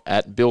 o'clock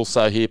at Bill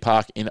Sohere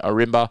Park in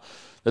Ourimbah.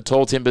 The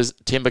Tall Timbers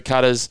Timber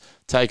Cutters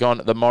take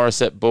on the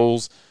Morisset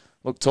Bulls.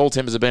 Look, Tall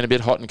Timbers have been a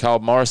bit hot and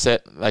cold. Morisset,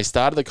 they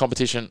started the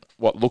competition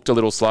what looked a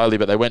little slowly,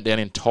 but they went down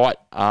in tight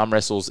arm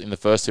wrestles in the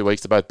first 2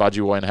 weeks to both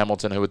Budgie and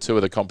Hamilton, who were two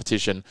of the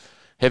competition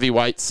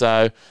heavyweights.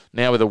 So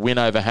now with a win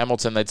over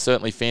Hamilton, they'd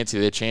certainly fancy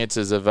their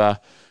chances of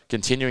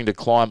continuing to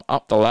climb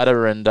up the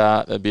ladder, and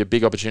there'd be a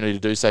big opportunity to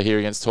do so here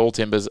against Tall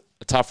Timbers.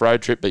 A tough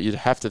road trip, but you'd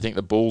have to think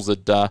the Bulls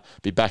would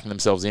be backing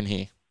themselves in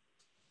here.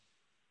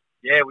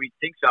 Yeah, we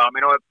think so. I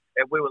mean,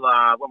 we were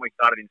when we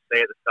started in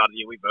C at the start of the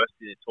year, we versed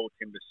the Tall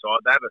Timbers side.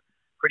 They have a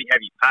pretty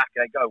heavy pack.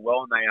 They go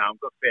well, and they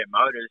got fair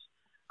motors.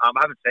 I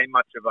haven't seen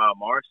much of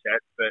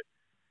Morisset, but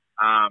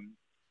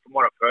from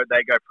what I've heard,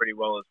 they go pretty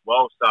well as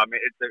well. So I mean,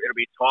 it'll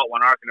be a tight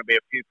one. I reckon there'll be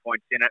a few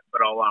points in it,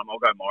 but I'll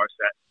go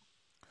Morisset.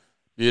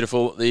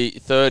 Beautiful. The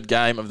third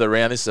game of the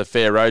round. This is a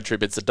fair road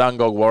trip. It's the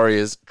Dungog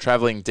Warriors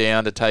travelling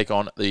down to take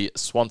on the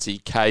Swansea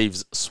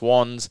Caves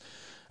Swans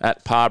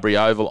at Parbury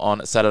Oval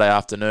on Saturday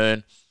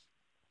afternoon.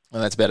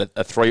 And that's about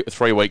a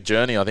three-week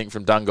journey, I think,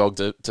 from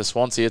Dungog to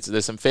Swansea.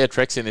 There's some fair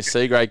treks in this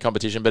C-grade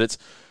competition, but it's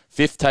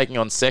fifth taking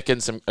on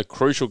second. A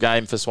crucial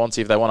game for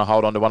Swansea if they want to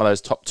hold on to one of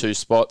those top two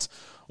spots.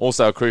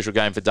 Also a crucial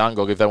game for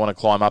Dungog if they want to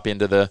climb up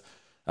into the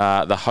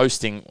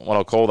hosting, what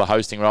I'll call the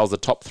hosting roles, the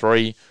top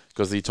three,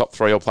 because the top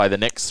three will play the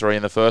next three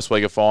in the first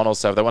week of finals.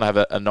 So if they want to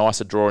have a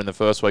nicer draw in the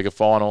first week of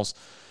finals,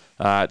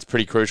 it's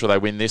pretty crucial they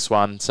win this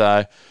one.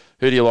 So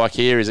who do you like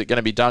here? Is it going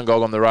to be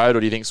Dungog on the road,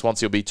 or do you think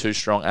Swansea will be too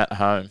strong at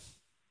home?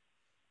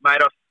 Mate,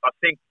 I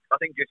think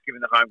just given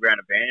the home ground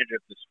advantage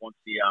of the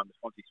Swansea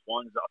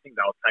Swans, I think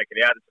they'll take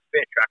it out. It's a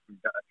fair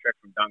trek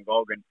from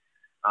Dungog, and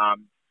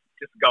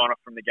just going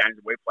off from the games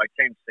that we play,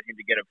 teams seem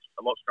to get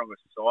a lot stronger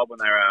side when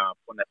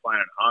they're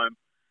playing at home,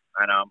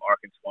 and I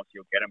reckon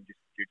Swansea will get them just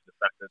due to the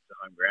fact that it's the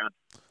home ground.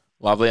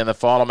 Lovely, and the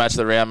final match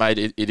of the round,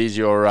 mate, it is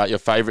your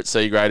favourite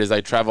C grade as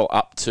they travel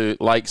up to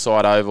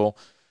Lakeside Oval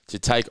to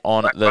take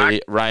on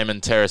the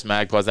Raymond Terrace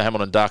Magpies, the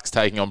Hamilton Ducks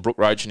taking on Brooke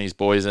Roach and his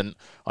boys. And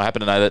I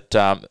happen to know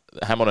that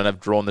Hamilton have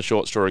drawn the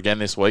short straw again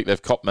this week.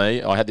 They've copped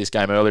me. I had this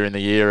game earlier in the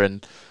year,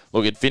 and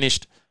look, it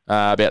finished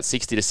about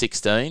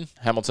 60-16.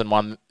 Hamilton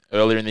won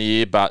earlier in the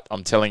year, but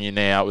I'm telling you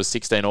now, it was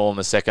 16 all in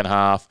the second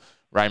half.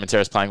 Raymond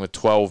Terrace playing with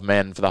 12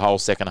 men for the whole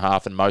second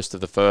half and most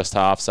of the first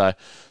half. So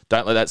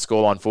don't let that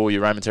scoreline fool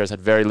you. Raymond Terrace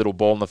had very little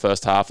ball in the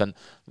first half, and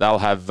they'll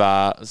have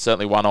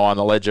certainly one eye on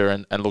the ledger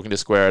and looking to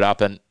square it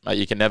up. And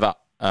you can never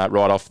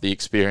write off the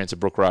experience of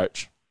Brooke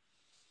Roach.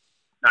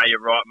 No, you're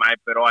right, mate.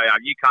 But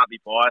you can't be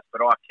biased,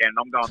 but I can.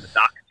 I'm going the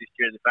Ducks just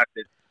due to the fact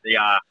that the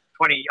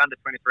under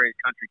 23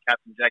 country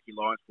captain Jackie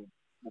Lawrence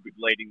will be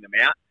bleeding them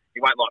out.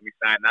 He won't like me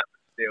saying that,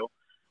 but still.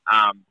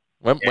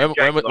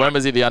 When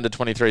was he the under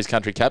 23s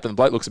country captain? The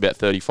bloke looks about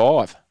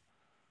 35.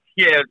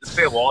 Yeah, it's a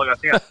fair while ago. I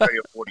think that's 30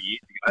 or 40 years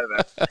ago.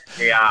 But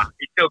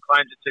he still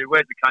claims it too.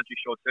 Wears the country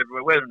shorts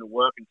everywhere. Wears them to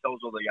work and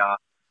tells all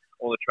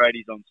the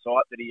tradies on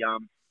site that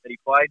he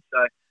played.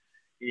 So.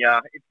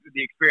 Yeah,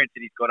 the experience that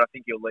he's got, I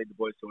think he'll lead the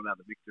boys to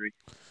another victory.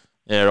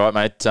 Yeah, right,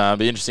 mate.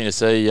 Be interesting to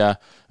see.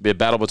 Be a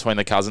battle between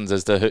the cousins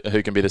as to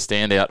who can be the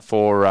standout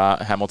for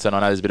Hamilton. I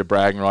know there's a bit of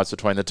bragging rights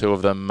between the two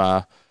of them.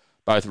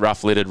 Both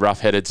rough-lidded,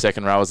 rough-headed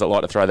second rowers that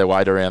like to throw their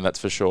weight around, that's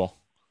for sure.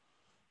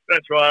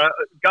 That's right.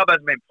 Gubb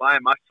hasn't been playing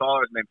much. Tyler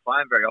hasn't been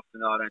playing very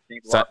often, I don't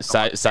think.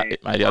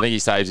 Mate, I think he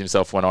saves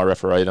himself when I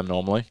referee them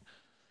normally.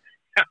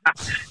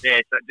 Yeah,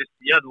 so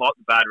he doesn't like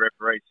the bad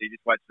referees, so he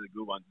just waits for the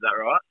good ones. Is that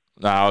right?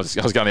 No, I was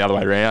going the other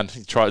way around.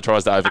 He tries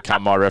to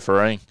overcome my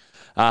refereeing.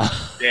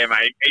 Yeah,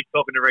 mate. He's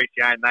talking to Reece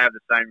Jane. They have the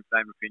same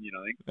opinion,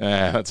 I think.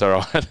 Yeah, that's all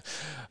right.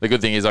 The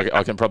good thing is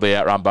I can probably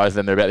outrun both of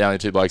them. They're about the only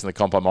two blokes in the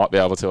comp I might be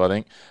able to, I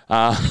think.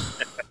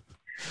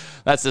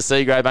 That's the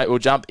C grade, mate. We'll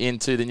jump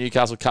into the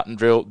Newcastle Cut and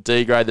Drill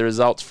D grade. The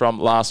results from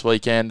last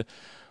weekend.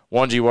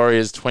 Wanji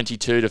Warriors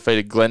 22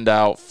 defeated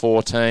Glendale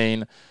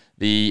 14.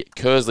 The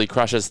Kersley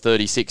Crushers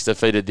 36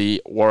 defeated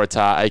the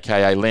Waratah,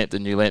 a.k.a.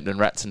 Lambton, New Lambton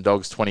Rats and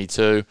Dogs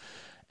 22.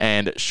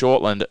 And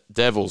Shortland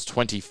Devils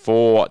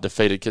 24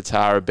 defeated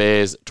Katara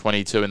Bears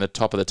 22 in the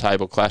top of the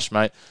table clash,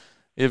 mate.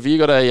 Have you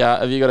got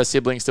a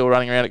sibling still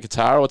running around at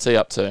Katara? What's he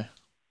up to?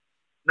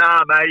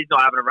 Nah, mate, he's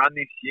not having a run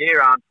this year.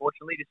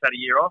 Unfortunately, just had a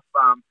year off.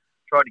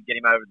 Tried to get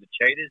him over the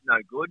Cheetahs, no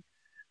good.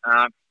 But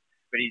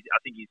I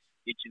think he's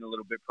itching a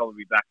little bit.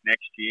 Probably back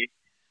next year.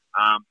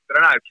 But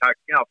I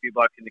know a few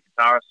blokes in the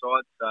Katara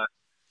side, so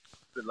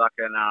good luck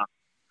and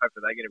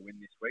hopefully they get a win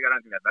this week. I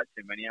don't think they've had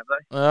too many, have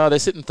they? They're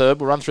sitting third.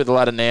 We'll run through the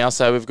ladder now.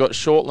 So we've got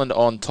Shortland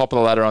on top of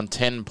the ladder on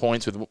 10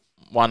 points with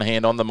one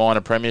hand on the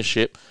minor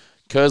premiership.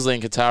 Kersley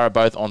and Katara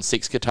both on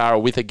 6.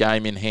 Katara with a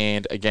game in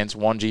hand against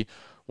Wanji.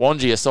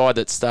 Wanji, a side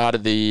that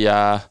started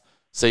the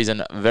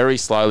season very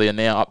slowly, and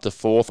now up to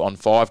 4th on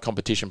 5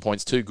 competition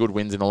points. 2 good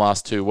wins in the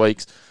last 2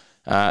 weeks.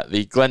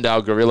 The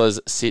Glendale Gorillas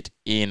sit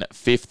in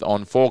 5th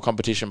on 4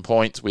 competition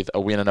points with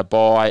a win and a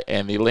bye,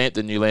 and the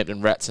Lambton, New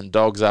Lambton Rats and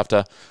Dogs,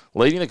 after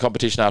leading the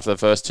competition after the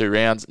first 2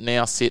 rounds,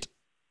 now sit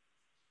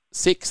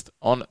 6th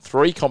on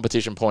 3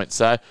 competition points.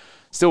 So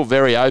still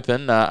very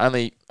open.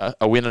 Only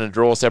a win and a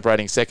draw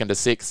separating second to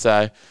sixth,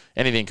 so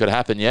anything could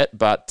happen yet.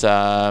 But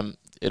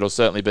it'll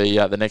certainly be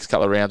the next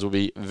couple of rounds will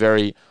be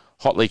very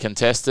hotly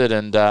contested,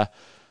 and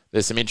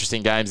there's some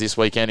interesting games this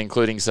weekend,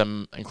 including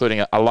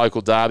a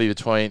local derby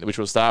which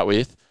we'll start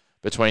with,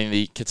 between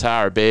the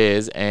Katara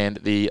Bears and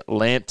the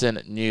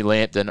New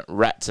Lambton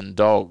Rats and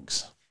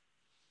Dogs.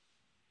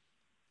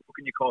 What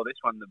can you call this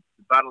one? The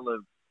Battle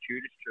of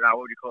what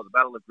would you call it? The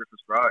Battle of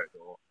Griffiths Road,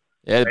 or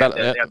the Battle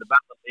of Learmonth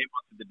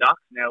with the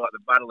Ducks. Now, like the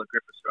Battle of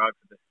Griffiths Road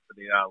for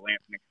the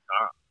Lambton and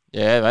Katara.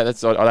 Yeah, mate,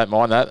 I don't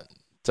mind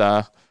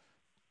that.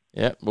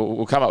 Yeah,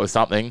 we'll come up with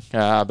something,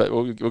 but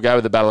we'll go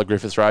with the Battle of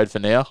Griffiths Road for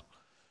now.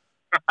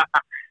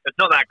 It's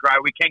not that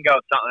great. We can go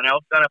with something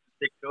else. Don't have to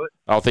stick to it.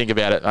 I'll think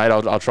about it, mate.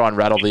 I'll try and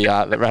rattle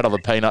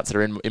the peanuts that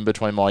are in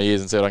between my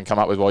ears and see what I can come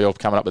up with while you're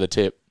coming up with a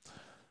tip.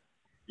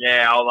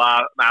 Yeah,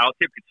 I'll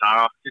tip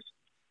Katara. Just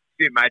a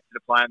few mates that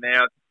are playing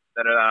there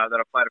that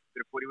I've played a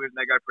bit of footy with, and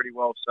they go pretty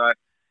well. So,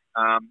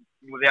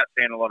 without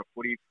seeing a lot of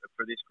footy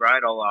for this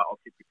grade, I'll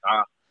tip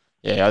Katara.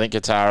 Yeah, I think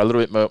Katara a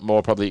little bit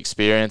more probably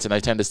experienced, and they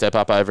tend to step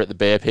up over at the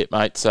Bear Pit,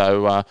 mate.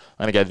 So I'm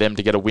going to go them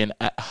to get a win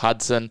at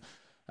Hudson.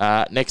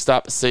 Next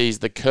up sees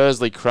the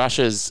Kersley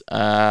Crushers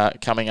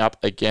coming up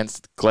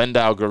against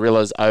Glendale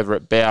Gorillas over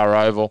at Bower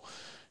Oval.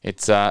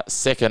 It's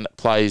second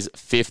plays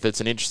fifth. It's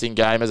an interesting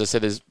game. As I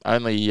said, there's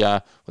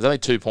only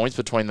 2 points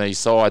between these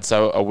sides,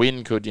 so a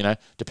win could,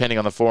 depending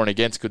on the for and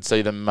against, could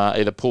see them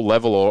either pull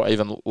level or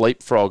even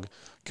leapfrog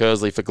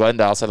Kersley for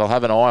Glendale. So they'll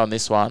have an eye on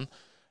this one.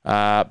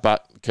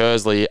 But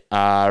Kersley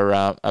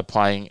are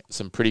playing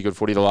some pretty good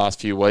footy the last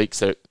few weeks.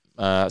 They're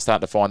starting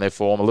to find their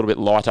form. A little bit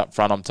light up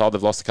front, I'm told.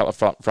 They've lost a couple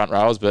of front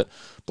rowers, but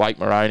Blake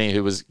Moroney,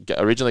 who was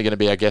originally going to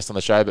be our guest on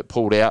the show but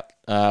pulled out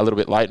a little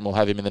bit late, and we'll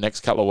have him in the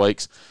next couple of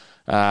weeks,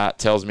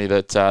 tells me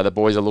that the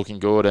boys are looking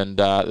good, and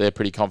they're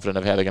pretty confident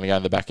of how they're going to go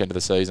in the back end of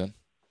the season.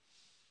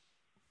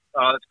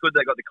 It's good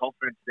they got the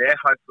confidence there.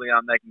 Hopefully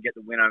they can get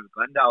the win over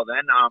Glendale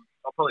then.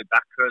 I'll probably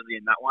back Kersley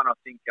in that one. I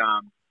think I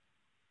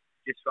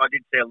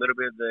did see a little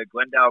bit of the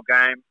Glendale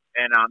game,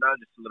 and they were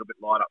just a little bit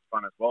light up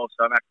front as well.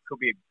 So that could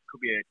be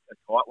a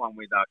tight one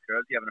with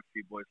Kersley having a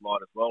few boys light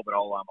as well. But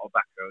I'll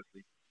back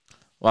Kersley.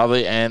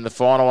 Lovely. And the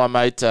final one,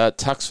 mate,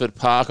 Tuxford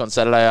Park on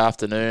Saturday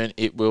afternoon.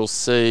 It will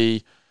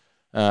see.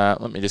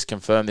 Let me just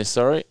confirm this.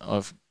 Sorry,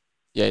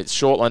 it's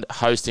Shortland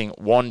hosting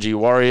Wangi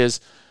Warriors.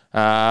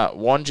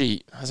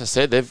 Wangi, as I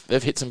said,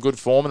 they've hit some good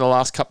form in the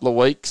last couple of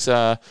weeks.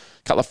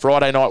 Couple of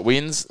Friday night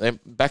wins. They're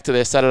back to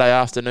their Saturday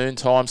afternoon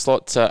time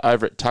slot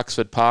over at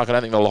Tuxford Park. I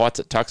don't think the lights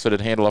at Tuxford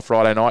would handle a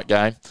Friday night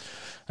game.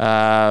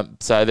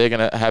 So they're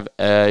going to have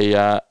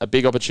a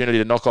big opportunity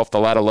to knock off the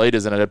ladder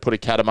leaders, and it'd put a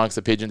cat amongst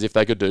the pigeons if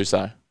they could do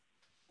so.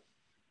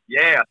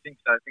 Yeah, I think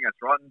so. I think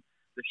that's right. And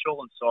the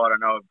Shortland side, I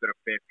know, have got a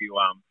fair few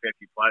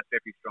players, fair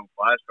few strong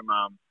players from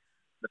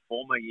the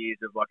former years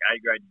of like A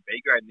grade and B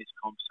grade in this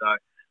comp. So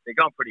they're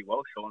going pretty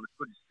well, Shortland. It's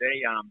good to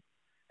see.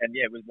 And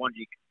yeah, with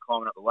Wangi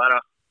climbing up the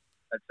ladder,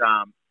 it's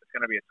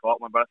going to be a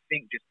tight one. But I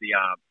think just the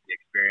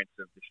experience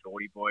of the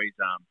Shorty boys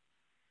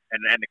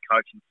and the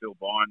coach and Phil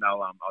Byron,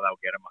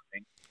 they'll get them, I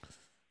think.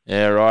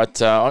 Yeah, right.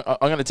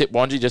 I'm going to tip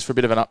Wangi just for a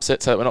bit of an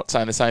upset, so that we're not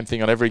saying the same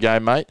thing on every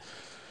game, mate.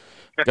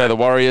 Go the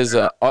Warriors.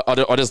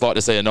 I just like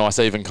to see a nice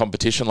even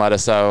competition ladder.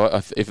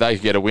 So if they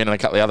could get a win and a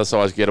couple of the other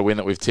sides get a win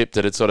that we've tipped,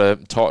 it'd sort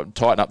of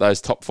tighten up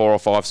those top 4 or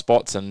 5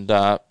 spots and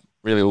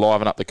really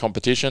liven up the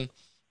competition.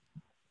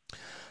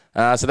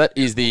 So that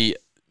is the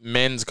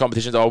men's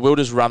competitions. I will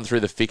just run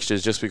through the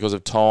fixtures just because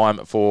of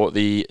time for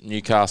the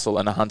Newcastle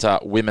and the Hunter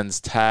women's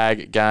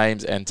tag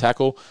games and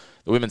tackle.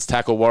 The women's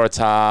tackle,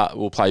 Waratah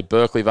will play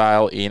Berkeley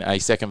Vale in a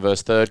second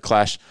versus third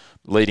clash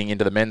leading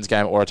into the men's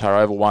game at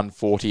Waratah Oval,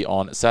 1:40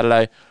 on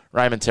Saturday.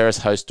 Raymond Terrace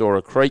hosts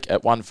Dora Creek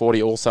at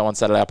 1:40 also on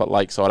Saturday up at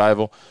Lakeside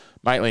Oval.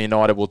 Maitland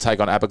United will take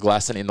on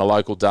Aberglasslyn in the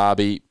local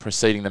derby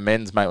preceding the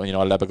men's Maitland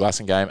United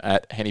Aberglasslyn game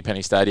at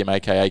Henny Stadium,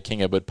 aka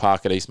King Edward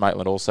Park at East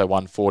Maitland, also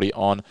 1:40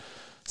 on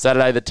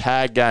Saturday. The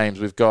tag games,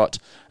 we've got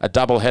a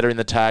double header in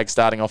the tag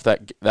starting off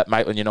that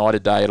Maitland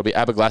United day. It'll be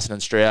Aberglasslyn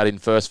and Stroud in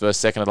first versus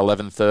second at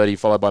 11:30,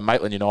 followed by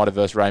Maitland United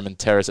versus Raymond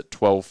Terrace at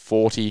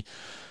 12:40.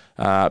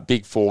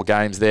 Big 4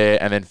 games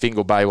there. And then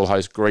Fingal Bay will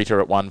host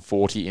Greeter at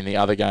 1:40 in the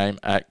other game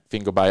at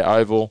Fingal Bay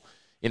Oval.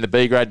 In the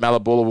B grade,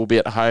 Malabulla will be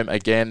at home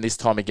again, this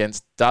time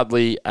against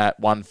Dudley at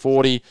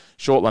 1:40.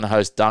 Shortland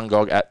host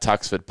Dungog at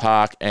Tuxford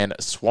Park, and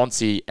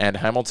Swansea and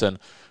Hamilton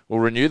will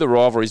renew the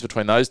rivalries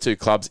between those two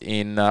clubs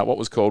in what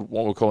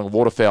we're calling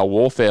waterfowl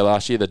warfare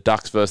last year, the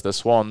Ducks versus the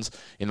Swans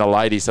in the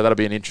ladies. So that'll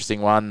be an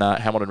interesting one.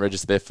 Hamilton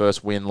registered their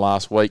first win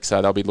last week,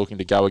 so they'll be looking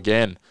to go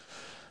again.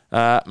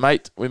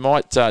 Mate, we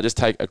might just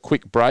take a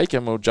quick break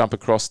and we'll jump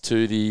across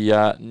to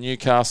the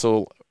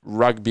Newcastle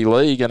Rugby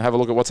League and have a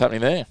look at what's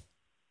happening there.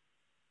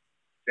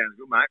 Sounds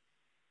good, mate.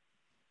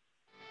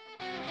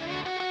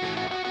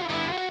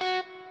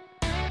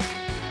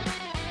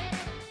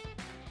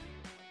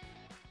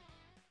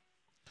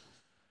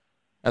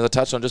 As I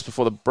touched on just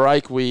before the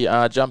break, we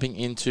are jumping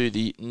into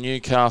the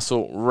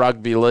Newcastle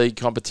Rugby League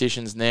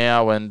competitions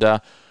now, and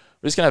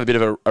we're just going to have a bit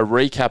of a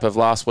recap of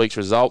last week's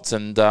results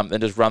and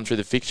just run through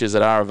the fixtures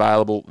that are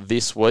available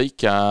this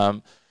week.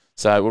 So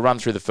we'll run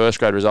through the first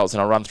grade results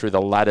and I'll run through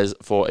the ladders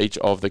for each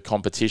of the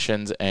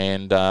competitions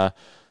and have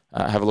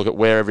a look at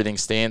where everything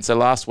stands. So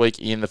last week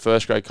in the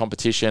first grade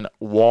competition,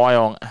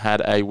 Wyong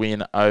had a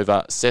win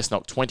over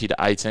Cessnock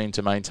 20-18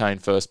 to maintain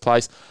first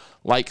place.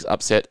 Lakes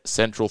upset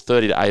Central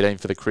 30-18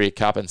 for the Career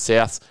Cup, and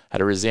Souths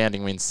had a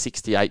resounding win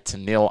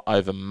 68-0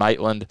 over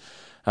Maitland.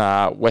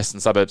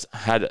 Western Suburbs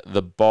had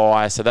the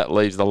bye, so that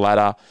leaves the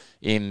ladder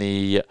in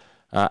the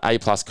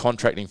A-plus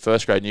contracting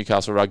first grade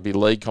Newcastle Rugby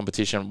League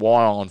competition.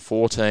 Wyong on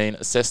 14,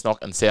 Cessnock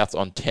and Souths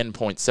on 10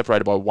 points,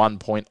 separated by 1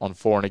 point on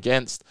for and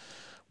against.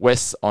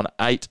 Wests on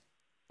 8,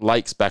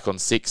 Lakes back on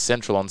 6,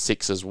 Central on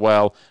 6 as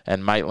well,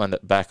 and Maitland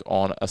back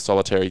on a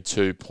solitary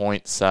 2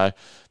 points. So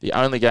the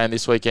only game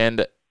this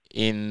weekend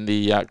in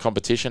the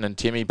competition, and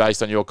Timmy,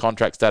 based on your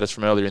contract status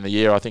from earlier in the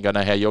year, I think I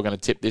know how you're going to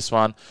tip this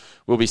one,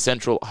 will be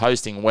Central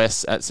hosting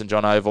West at St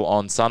John Oval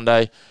on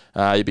Sunday.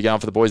 You'll be going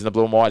for the boys in the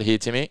blue and white here,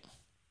 Timmy?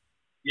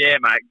 Yeah,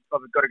 mate.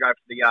 I've got to go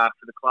for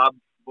the club,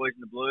 boys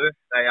in the blue.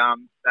 They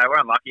were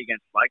unlucky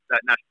against Lakes.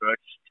 That Nash Birch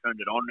turned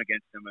it on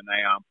against them, and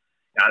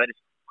they just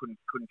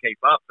couldn't keep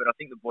up. But I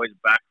think the boys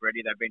are back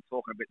ready. They've been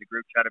talking a bit in the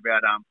group chat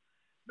about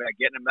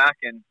getting them back,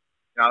 and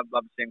I'd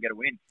love to see them get a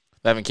win.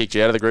 They haven't kicked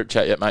you out of the group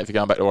chat yet, mate, for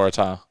going back to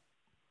Waratah?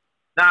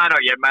 No,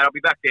 not yet, mate. I'll be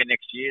back there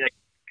next year.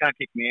 They can't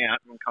kick me out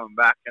when I'm coming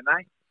back, can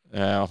they?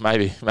 Yeah,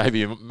 maybe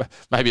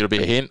it'll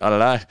be a hint. I don't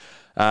know.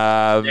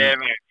 Yeah,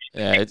 mate.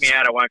 Yeah, kick me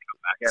out, I won't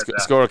come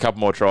back. Score a couple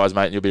more tries,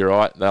 mate, and you'll be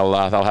right. They'll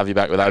have you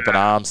back with open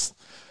arms.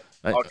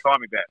 I'll try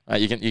me best.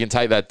 You can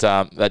take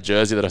that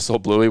jersey that I saw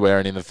Bluey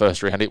wearing in the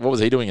first round. What was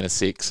he doing in a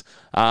 6?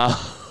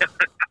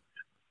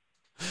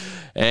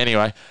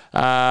 Anyway,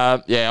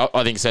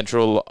 I think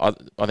Central. I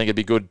think it'd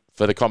be good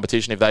for the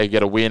competition if they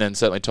get a win and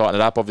certainly tighten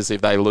it up. Obviously,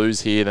 if they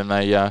lose here, then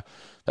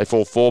they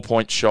fall 4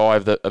 points shy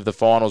of the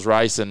finals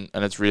race, and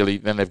it's really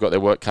then they've got their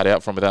work cut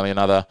out from with only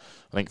another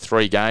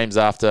 3 games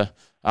after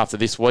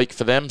this week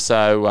for them.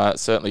 So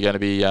certainly going to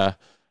be a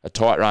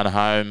tight run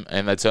home,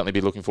 and they'd certainly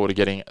be looking forward to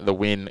getting the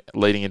win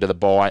leading into the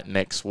bye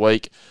next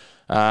week.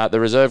 The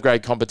reserve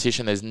grade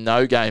competition, there's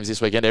no games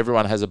this weekend.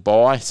 Everyone has a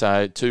bye,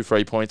 so 2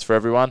 free points for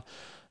everyone.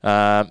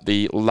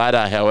 The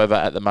ladder, however,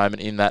 at the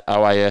moment in that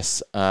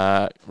OAS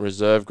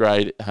reserve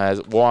grade has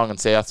Wyong and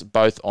Souths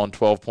both on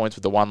 12 points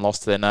with the 1 loss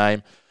to their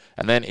name.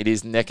 And then it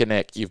is neck and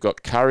neck. You've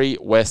got Curry,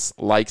 West,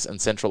 Lakes and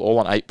Central all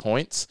on 8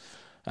 points.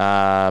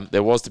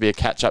 There was to be a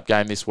catch-up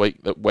game this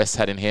week that West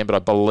had in hand, but I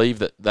believe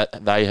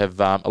that they have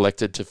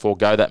elected to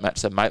forego that match.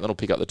 So Maitland will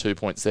pick up the 2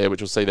 points there,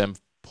 which will see them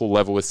pull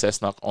level with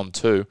Cessnock on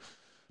 2.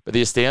 But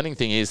the astounding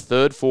thing is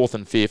 3rd, 4th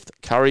and 5th,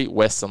 Curry,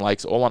 West and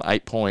Lakes all on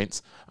 8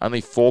 points.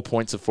 Only 4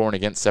 points of for and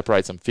against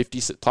separates them,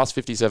 50, plus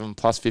 57,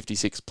 plus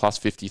 56, plus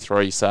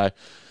 53. So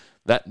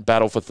that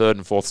battle for 3rd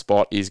and 4th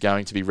spot is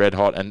going to be red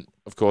hot. And,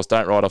 of course,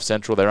 don't write off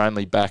Central. They're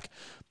only back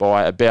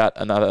by about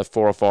another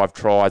 4 or 5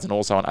 tries and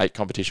also on 8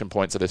 competition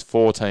points. So there's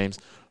 4 teams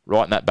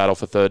right in that battle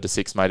for 3rd to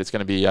 6th, mate. It's going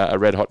to be a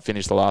red hot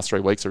finish the last 3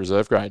 weeks of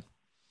reserve grade.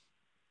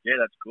 Yeah,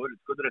 that's good.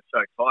 It's good that it's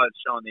so tight. It's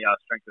showing the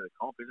strength of the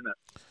comp, isn't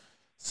it?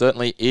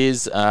 Certainly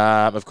is.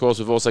 Of course,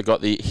 we've also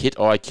got the Hit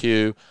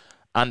IQ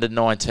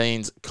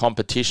under-19s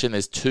competition.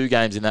 There's 2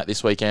 games in that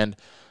this weekend.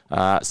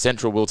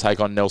 Central will take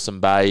on Nelson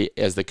Bay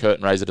as the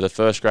curtain raiser to the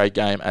first grade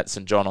game at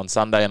St John on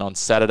Sunday, and on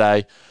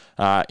Saturday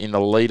in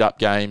the lead-up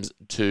games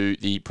to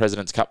the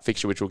President's Cup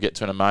fixture, which we'll get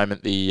to in a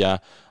moment, the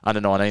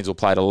under-19s will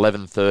play at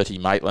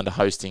 11:30, Maitland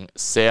hosting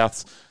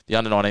Souths. The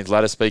under-19s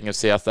ladder, speaking of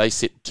South, they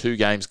sit 2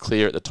 games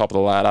clear at the top of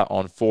the ladder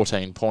on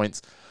 14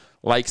 points.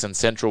 Lakes and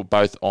Central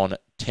both on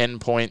 10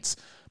 points.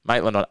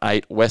 Maitland on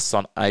 8, West's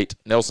on 8,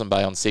 Nelson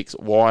Bay on 6,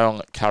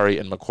 Wyong, Curry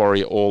and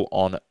Macquarie all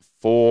on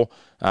 4.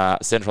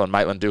 Central and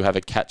Maitland do have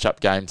a catch-up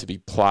game to be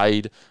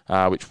played,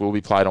 which will be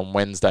played on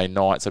Wednesday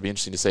night, so it'll be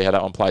interesting to see how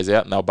that one plays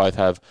out, and they'll both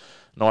have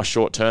nice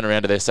short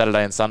turnaround to their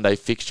Saturday and Sunday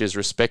fixtures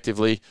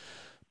respectively.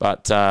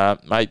 But,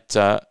 mate,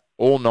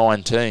 all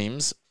 9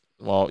 teams,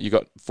 well, you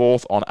got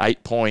 4th on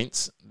 8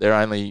 points.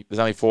 There's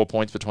only 4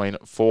 points between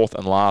 4th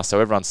and last, so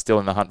everyone's still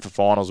in the hunt for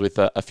finals with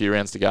a few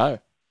rounds to go.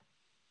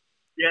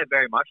 Yeah,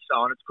 very much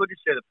so, and it's good to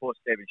see the Port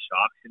Stephens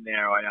Sharks in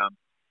there. I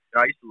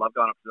used to love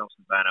going up to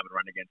Nelson Bay and having a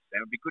run against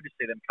them. It'd be good to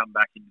see them come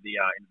back into the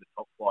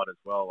top flight as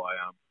well.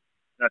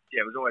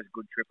 It was always a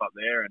good trip up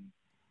there, and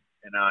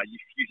you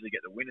usually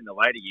get the win in the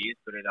later years,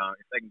 but if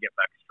they can get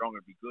back strong,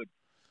 it'd be good.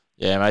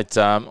 Yeah, mate.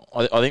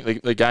 I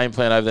think the game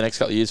plan over the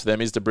next couple of years for them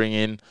is to bring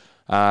in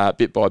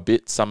bit by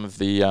bit some of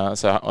the.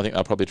 So I think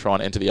they'll probably try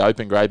and enter the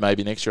open grade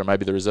maybe next year, or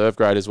maybe the reserve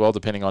grade as well,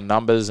 depending on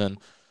numbers,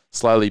 and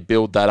slowly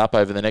build that up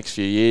over the next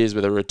few years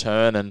with a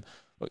return. And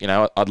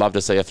I'd love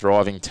to see a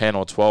thriving 10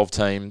 or 12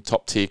 team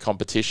top tier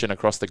competition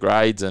across the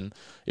grades. And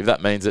if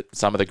that means that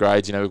some of the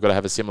grades, we've got to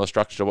have a similar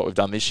structure to what we've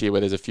done this year,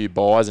 where there's a few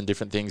buys and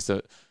different things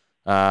to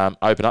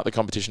open up the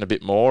competition a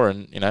bit more.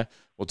 And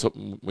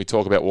we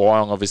talk about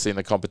Wyong obviously in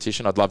the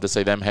competition. I'd love to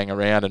see them hang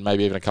around, and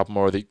maybe even a couple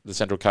more of the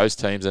Central Coast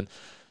teams, and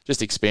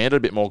just expand it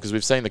a bit more, because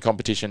we've seen the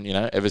competition,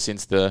 ever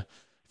since the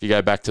if you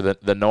go back to the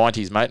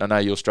 90s, mate, I know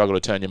you'll struggle to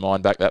turn your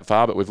mind back that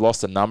far, but we've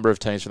lost a number of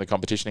teams from the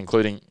competition,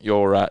 including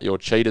your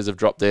Cheetahs have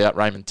dropped out,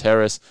 Raymond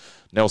Terrace,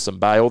 Nelson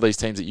Bay, all these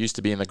teams that used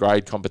to be in the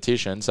grade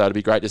competition. So it'd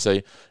be great to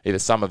see either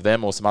some of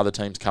them or some other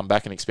teams come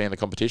back and expand the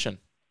competition.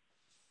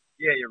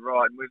 Yeah, you're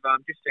right. And we've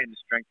just seen the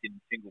strength in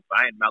Single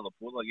Bay and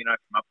Malabulla,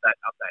 from up that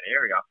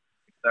area.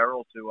 If they're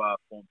all to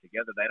form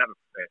together, they'd have a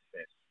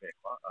fair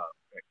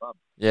club.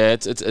 Yeah,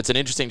 it's an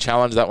interesting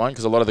challenge, that one,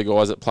 because a lot of the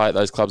guys that play at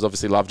those clubs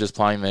obviously love just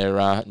playing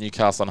their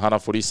Newcastle and Hunter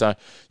footy, so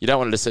you don't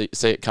want to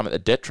see it come at the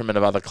detriment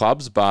of other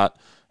clubs, but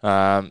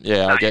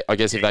I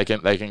guess if they can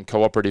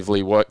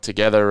cooperatively work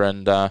together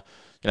and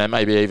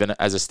maybe even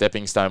as a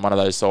stepping stone, one of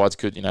those sides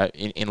could,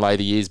 in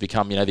later years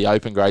become, the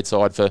open grade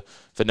side for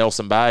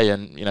Nelson Bay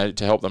and,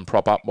 to help them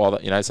prop up while,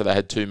 so they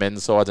had two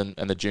men's sides and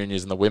the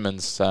juniors and the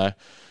women's. So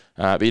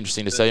it'd be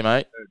interesting to see,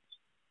 mate.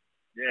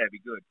 Yeah, it'd be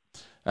good.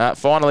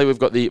 Finally, we've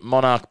got the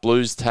Monarch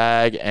Blues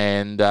tag,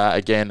 and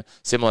again,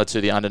 similar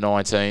to the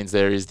under-19s,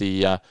 there is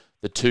the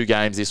two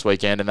games this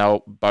weekend, and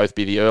they'll both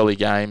be the early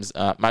games.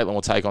 Maitland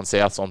will take on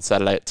Souths on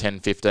Saturday at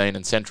 10:15,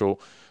 and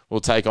Central will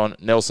take on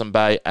Nelson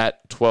Bay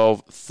at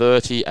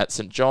 12:30 at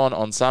St John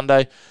on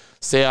Sunday.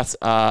 Souths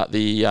are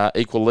the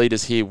equal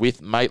leaders here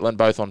with Maitland,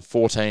 both on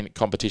 14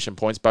 competition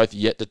points, both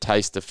yet to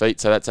taste defeat,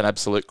 so that's an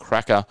absolute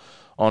cracker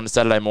on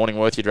Saturday morning.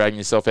 Worth you dragging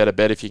yourself out of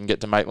bed if you can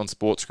get to Maitland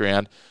Sports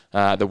Ground.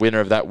 The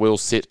winner of that will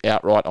sit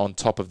outright on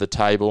top of the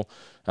table.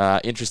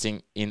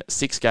 Interesting, in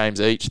 6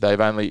 games each, they've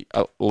only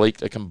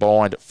leaked a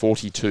combined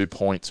 42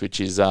 points,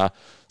 which is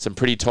some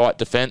pretty tight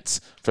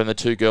defence from the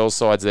two girls'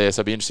 sides there.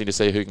 So it'll be interesting to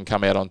see who can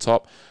come out on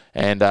top.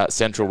 And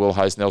Central will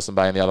host Nelson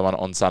Bay and the other one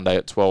on Sunday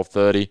at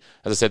 12:30.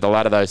 As I said, the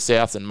latter, though,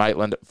 South and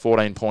Maitland,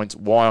 14 points,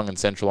 Wyong and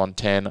Central on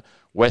 10,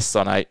 Wests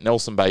on 8,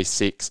 Nelson Bay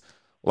 6,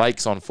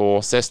 Lakes on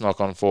 4,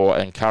 Cessnock on 4,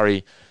 and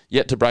Curry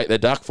yet to break their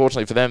duck.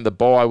 Fortunately for them, the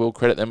bye will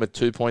credit them with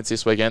 2 points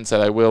this weekend, so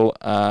they will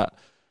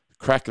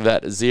crack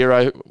that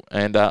 0,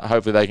 and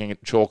hopefully they can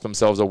chalk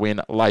themselves a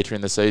win later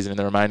in the season in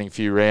the remaining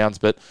few rounds.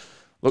 But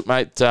look,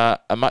 mate, a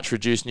much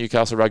reduced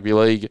Newcastle Rugby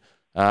League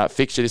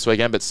fixture this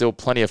weekend, but still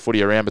plenty of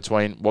footy around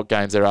between what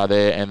games there are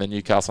there and the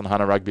Newcastle and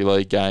Hunter Rugby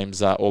League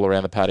games all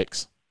around the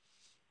paddocks.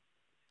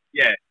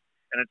 Yeah,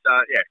 and it's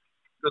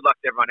good luck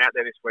to everyone out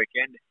there this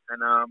weekend,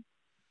 and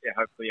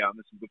hopefully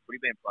there's some good footy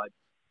being played.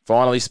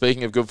 Finally,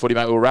 speaking of good footy,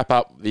 mate, we'll wrap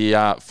up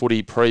the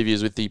footy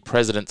previews with the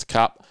President's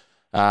Cup.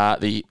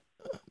 The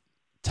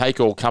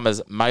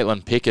take-all-comers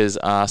Maitland Pickers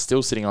are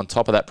still sitting on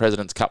top of that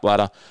President's Cup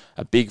ladder.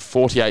 A big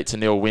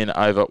 48-0 win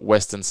over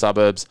Western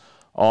Suburbs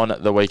on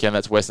the weekend.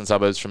 That's Western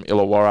Suburbs from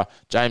Illawarra.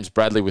 James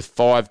Bradley with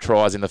 5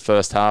 tries in the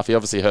first half. He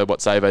obviously heard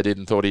what Savo did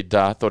and thought he'd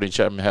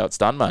show him how it's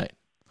done, mate.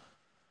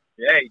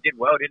 Yeah, he did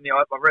well, didn't he?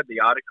 I read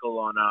the article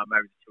on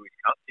maybe the Chewy's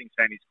Cup thing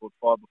saying he scored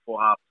 5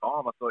 before half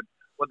time. I thought,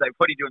 what did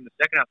he do in the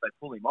second half? They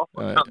pull him off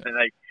or something.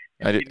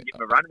 They didn't give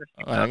him a run in the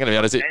second half. I'm going to be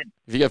honest,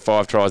 if you get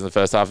 5 tries in the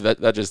first half,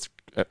 that just,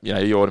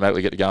 you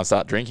automatically get to go and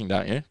start drinking,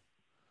 don't you?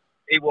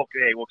 He walked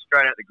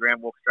straight out the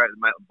ground, walked straight to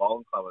the Maitland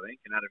Bowling Club, I think,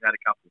 and had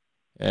a couple.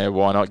 Yeah,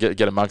 why not?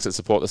 Get amongst it,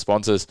 support the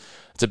sponsors.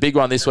 It's a big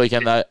one this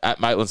weekend, though, at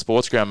Maitland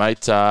Sports Ground,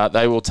 mate.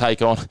 They will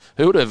take on...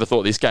 Who would have ever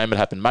thought this game would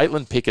happen?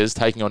 Maitland Pickers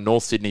taking on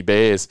North Sydney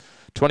Bears.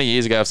 20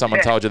 years ago, if someone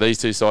told you these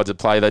two sides would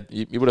play,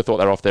 you would have thought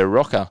they were off their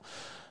rocker.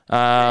 You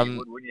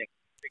would, wouldn't you?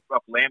 Big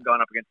Rock Lamb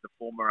going up against the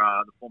former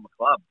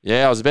club.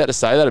 Yeah, I was about to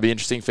say that. It'd be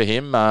interesting for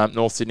him.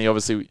 North Sydney,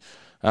 obviously,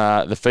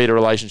 the feeder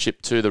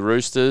relationship to the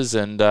Roosters,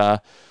 and...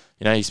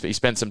 he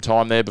spent some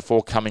time there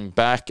before coming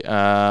back,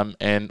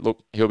 and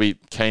look, he'll be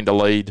keen to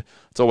lead.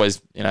 It's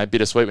always,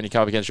 bittersweet when you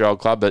come up against your old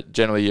club, but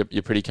generally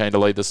you're pretty keen to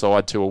lead the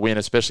side to a win,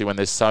 especially when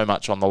there's so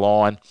much on the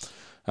line.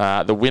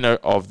 The winner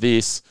of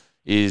this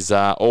is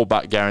all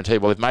but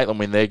guaranteed. Well, if Maitland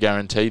win, they're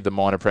guaranteed the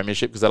minor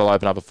premiership because that'll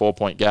open up a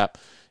 4-point gap.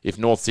 If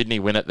North Sydney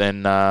win it,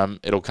 then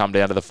it'll come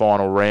down to the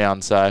final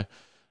round. So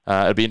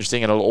it'll be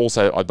interesting, and it'll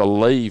also, I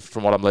believe,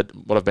 from what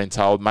I've been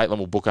told, Maitland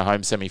will book a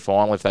home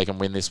semi-final if they can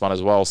win this one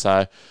as well.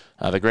 So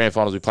the grand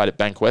finals will be played at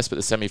Bankwest, but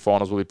the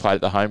semi-finals will be played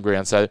at the home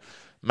ground. So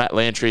Matt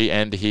Lantry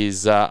and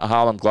his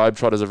Harlem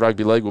Globetrotters of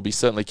Rugby League will be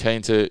certainly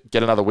keen to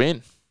get another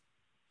win.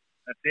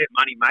 That's it.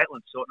 Money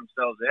Maitland sorting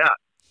themselves out.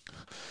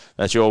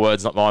 That's your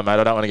words, not mine, mate.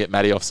 I don't want to get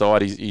Matty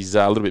offside. He's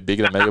a little bit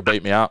bigger than me. He'll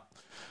beat me up.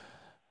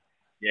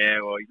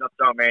 Yeah, well, he's not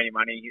throwing me any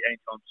money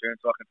anytime soon,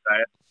 so I can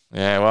say it.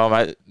 Yeah, well,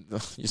 mate,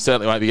 you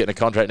certainly won't be getting a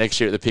contract next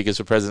year at the Pickers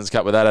for President's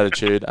Cup with that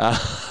attitude.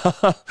 That's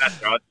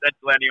right. That's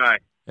anyway.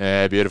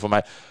 Yeah, beautiful,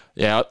 mate.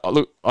 Yeah,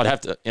 look, I'd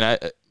have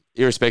to,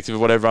 irrespective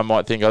of what everyone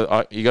might think,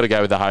 you got to go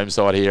with the home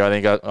side here. I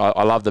think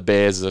I love the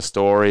Bears as a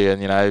story,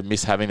 and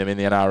miss having them in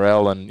the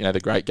NRL and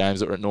the great games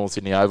that were at North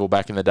Sydney Oval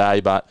back in the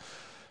day. But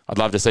I'd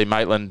love to see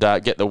Maitland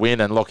get the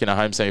win and lock in a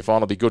home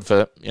semi-final. It'd be good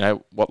for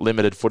what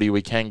limited footy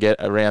we can get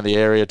around the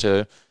area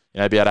to be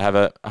able to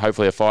have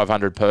hopefully a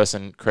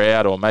 500-person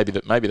crowd, or maybe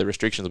the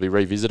restrictions will be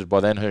revisited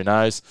by then. Who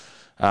knows?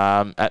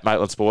 At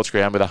Maitland Sports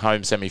Ground with a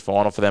home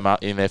semi-final for them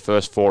in their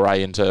first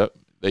foray into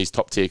these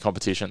top-tier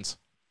competitions.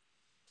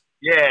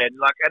 Yeah, and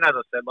as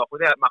I said,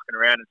 without mucking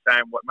around and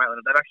saying what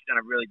Maitland, they've actually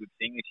done a really good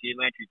thing this year.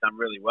 Lantry's done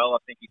really well.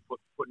 I think he's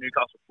put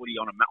Newcastle footy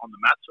on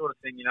the map sort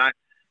of thing.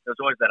 There was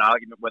always that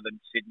argument whether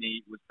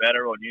Sydney was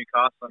better or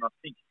Newcastle, and I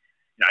think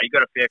he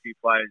got a fair few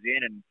players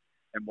in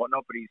and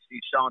whatnot, but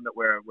he's shown that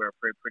we're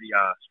a pretty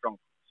strong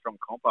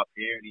comp up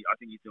here, and I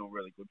think he's doing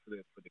really good for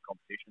the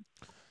competition.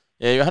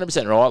 Yeah, you're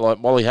 100% right. Like,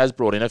 while he has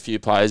brought in a few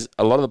players,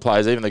 a lot of the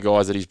players, even the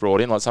guys that he's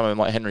brought in, like some of them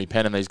like Henry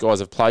Penn and these guys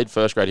have played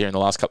first grade here in the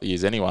last couple of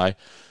years anyway.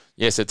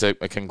 Yes, it's a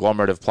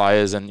conglomerate of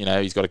players, and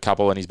he's got a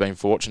couple, and he's been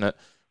fortunate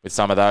with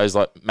some of those,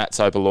 like Matt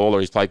Soper-Lawler.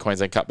 He's played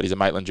Queensland Cup, but he's a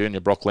Maitland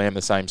Junior. Brock Lamb,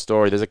 the same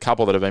story. There's a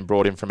couple that have been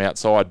brought in from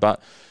outside,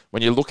 but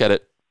when you look at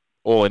it,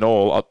 all in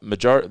all,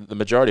 the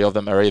majority of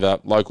them are either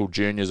local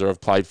juniors or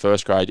have played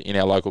first grade in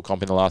our local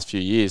comp in the last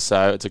few years.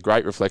 So it's a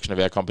great reflection of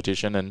our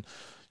competition, and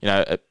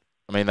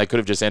they could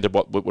have just entered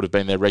what would have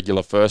been their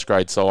regular first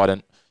grade side,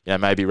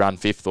 and maybe run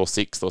 5th or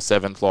 6th or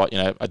 7th, like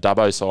a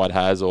Dubbo side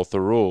has, or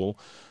Thirroul.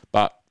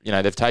 But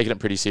they've taken it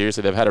pretty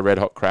seriously. They've had a red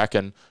hot crack,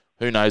 and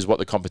who knows what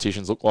the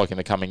competitions look like in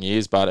the coming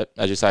years. But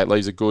as you say, it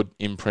leaves a good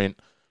imprint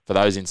for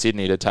those in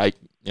Sydney to take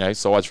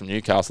sides from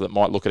Newcastle that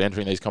might look at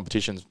entering these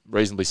competitions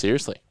reasonably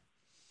seriously.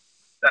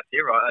 That's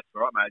it, right? That's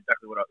right, mate.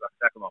 Exactly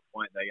my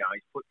point there.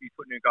 He's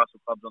put Newcastle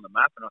clubs on the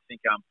map, and I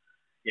think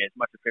as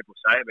much as people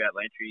say about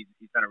Lantry,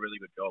 he's done a really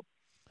good job.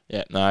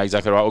 Yeah, no,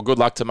 exactly right. Well, good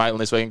luck to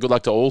Maitland this weekend. Good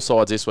luck to all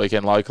sides this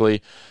weekend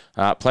locally.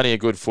 Plenty of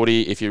good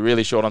footy. If you're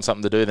really short on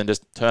something to do, then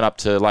just turn up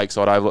to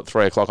Lakeside Oval at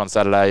 3 o'clock on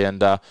Saturday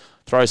and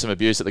throw some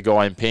abuse at the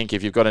guy in pink.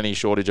 If you've got any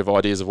shortage of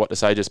ideas of what to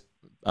say, just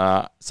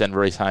send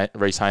Reece Hayne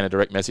a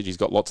direct message. He's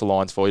got lots of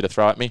lines for you to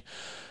throw at me.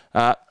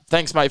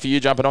 Thanks, mate, for you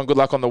jumping on. Good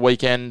luck on the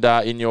weekend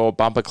in your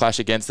bumper clash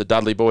against the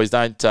Dudley boys.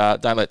 Don't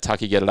let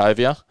Tucky get it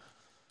over you.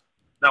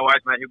 No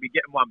worries, mate. He'll be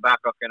getting one back.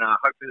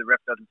 Hopefully the ref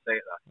doesn't see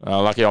it, though.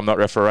 Lucky I'm not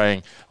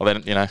refereeing. Well,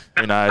 then,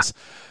 who knows?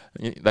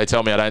 They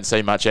tell me I don't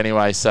see much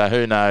anyway, so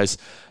who knows?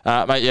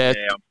 Mate,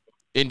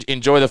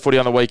 enjoy the footy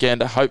on the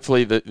weekend.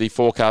 Hopefully the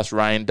forecast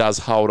rain does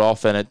hold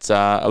off and it's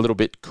a little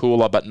bit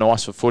cooler but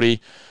nice for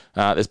footy.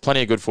 There's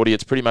plenty of good footy.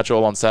 It's pretty much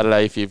all on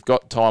Saturday. If you've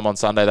got time on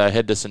Sunday, though,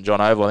 head to St John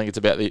Oval. I think it's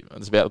about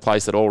the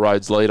place that all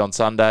roads lead on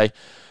Sunday.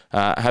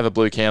 Have a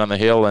blue can on the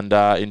hill and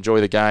enjoy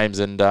the games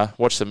and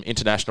watch some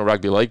international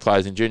rugby league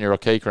players in Junior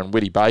Okeka and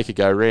Whitty Baker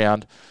go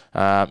round.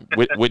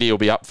 Whitty will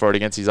be up for it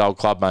against his old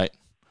club, mate.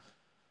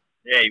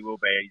 Yeah, he will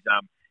be.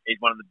 He's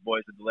one of the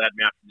boys with the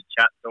loudmouth in the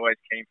chat. He's always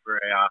keen for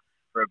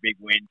a big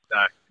win. So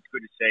it's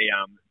good to see.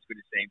 It's good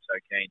to see him so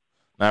keen.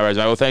 No worries,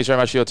 mate. Well, thanks very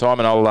much for your time,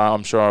 and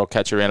I'm sure I'll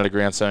catch you around at the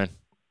ground soon.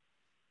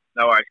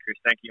 No worries, Chris.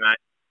 Thank you, mate.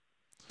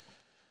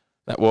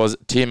 That was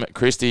Tim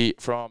Christie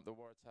from the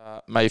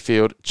Waratah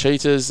Mayfield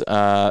Cheetahs,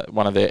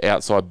 one of their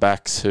outside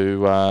backs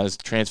who has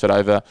transferred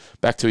over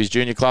back to his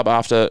junior club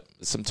after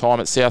some time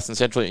at South and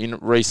Central in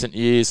recent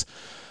years.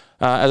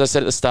 As I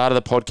said at the start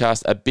of the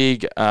podcast, a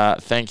big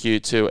thank you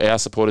to our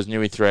supporters,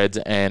 Newey Threads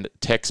and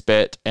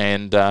TexBet,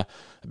 and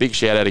a big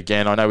shout out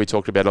again. I know we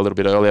talked about it a little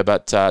bit earlier,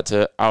 but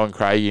to Owen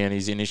Craigie and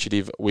his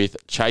initiative with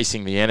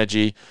Chasing the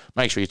Energy.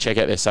 Make sure you check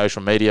out their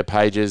social media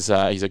pages.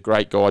 He's a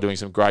great guy doing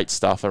some great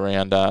stuff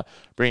around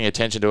bringing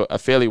attention to a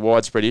fairly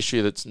widespread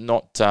issue that's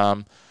not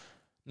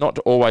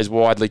always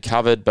widely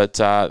covered,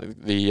 but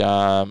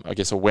I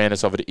guess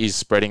awareness of it is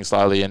spreading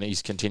slowly, and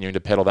he's continuing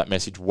to peddle that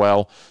message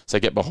well. So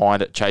get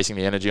behind it, Chasing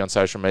the Energy on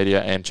social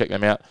media, and check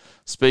them out.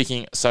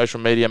 Speaking social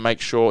media,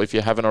 make sure if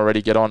you haven't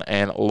already, get on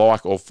and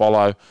like or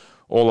follow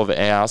all of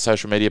our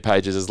social media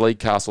pages as League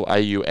Castle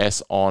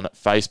AUS on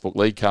Facebook,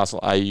 League Castle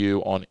AU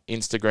on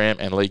Instagram,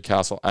 and League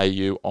Castle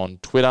AU on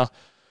Twitter.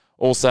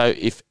 Also,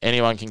 if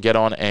anyone can get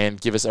on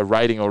and give us a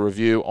rating or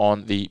review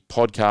on the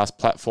podcast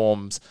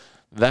platforms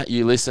that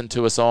you listen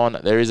to us on,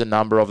 there is a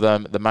number of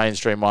them. The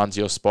mainstream ones,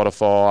 your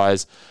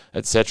Spotify's,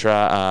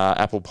 etc.,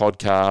 Apple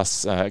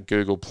Podcasts,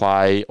 Google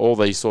Play, all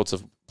these sorts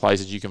of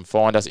places you can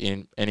find us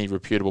in any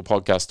reputable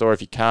podcast store.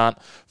 If you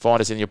can't find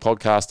us in your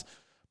podcast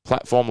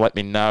platform, let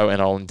me know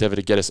and I'll endeavour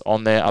to get us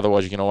on there.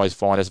 Otherwise, you can always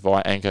find us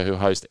via Anchor, who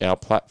host our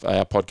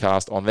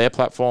podcast on their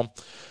platform.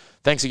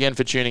 Thanks again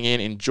for tuning in.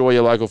 Enjoy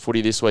your local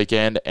footy this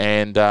weekend,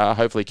 and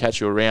hopefully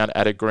catch you around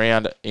at a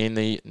ground in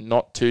the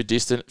not too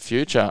distant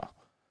future.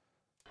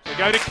 We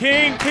go to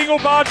King. King will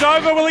barge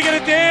over. Will he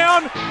get it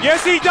down?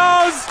 Yes, he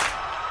does.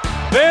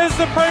 There's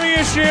the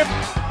premiership.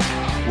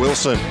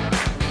 Wilson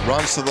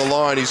runs to the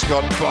line. He's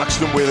got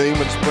Buxton with him.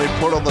 It's been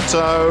put on the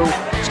toe.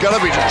 It's going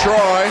to be a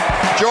try.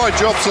 Jai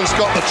Jobson's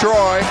got the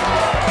try.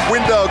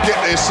 Window get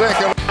their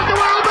second.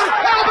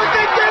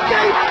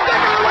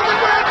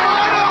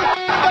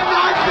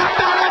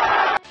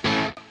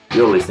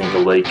 You're listening to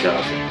League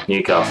Castle,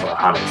 Newcastle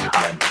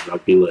Hunters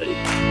Rugby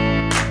League.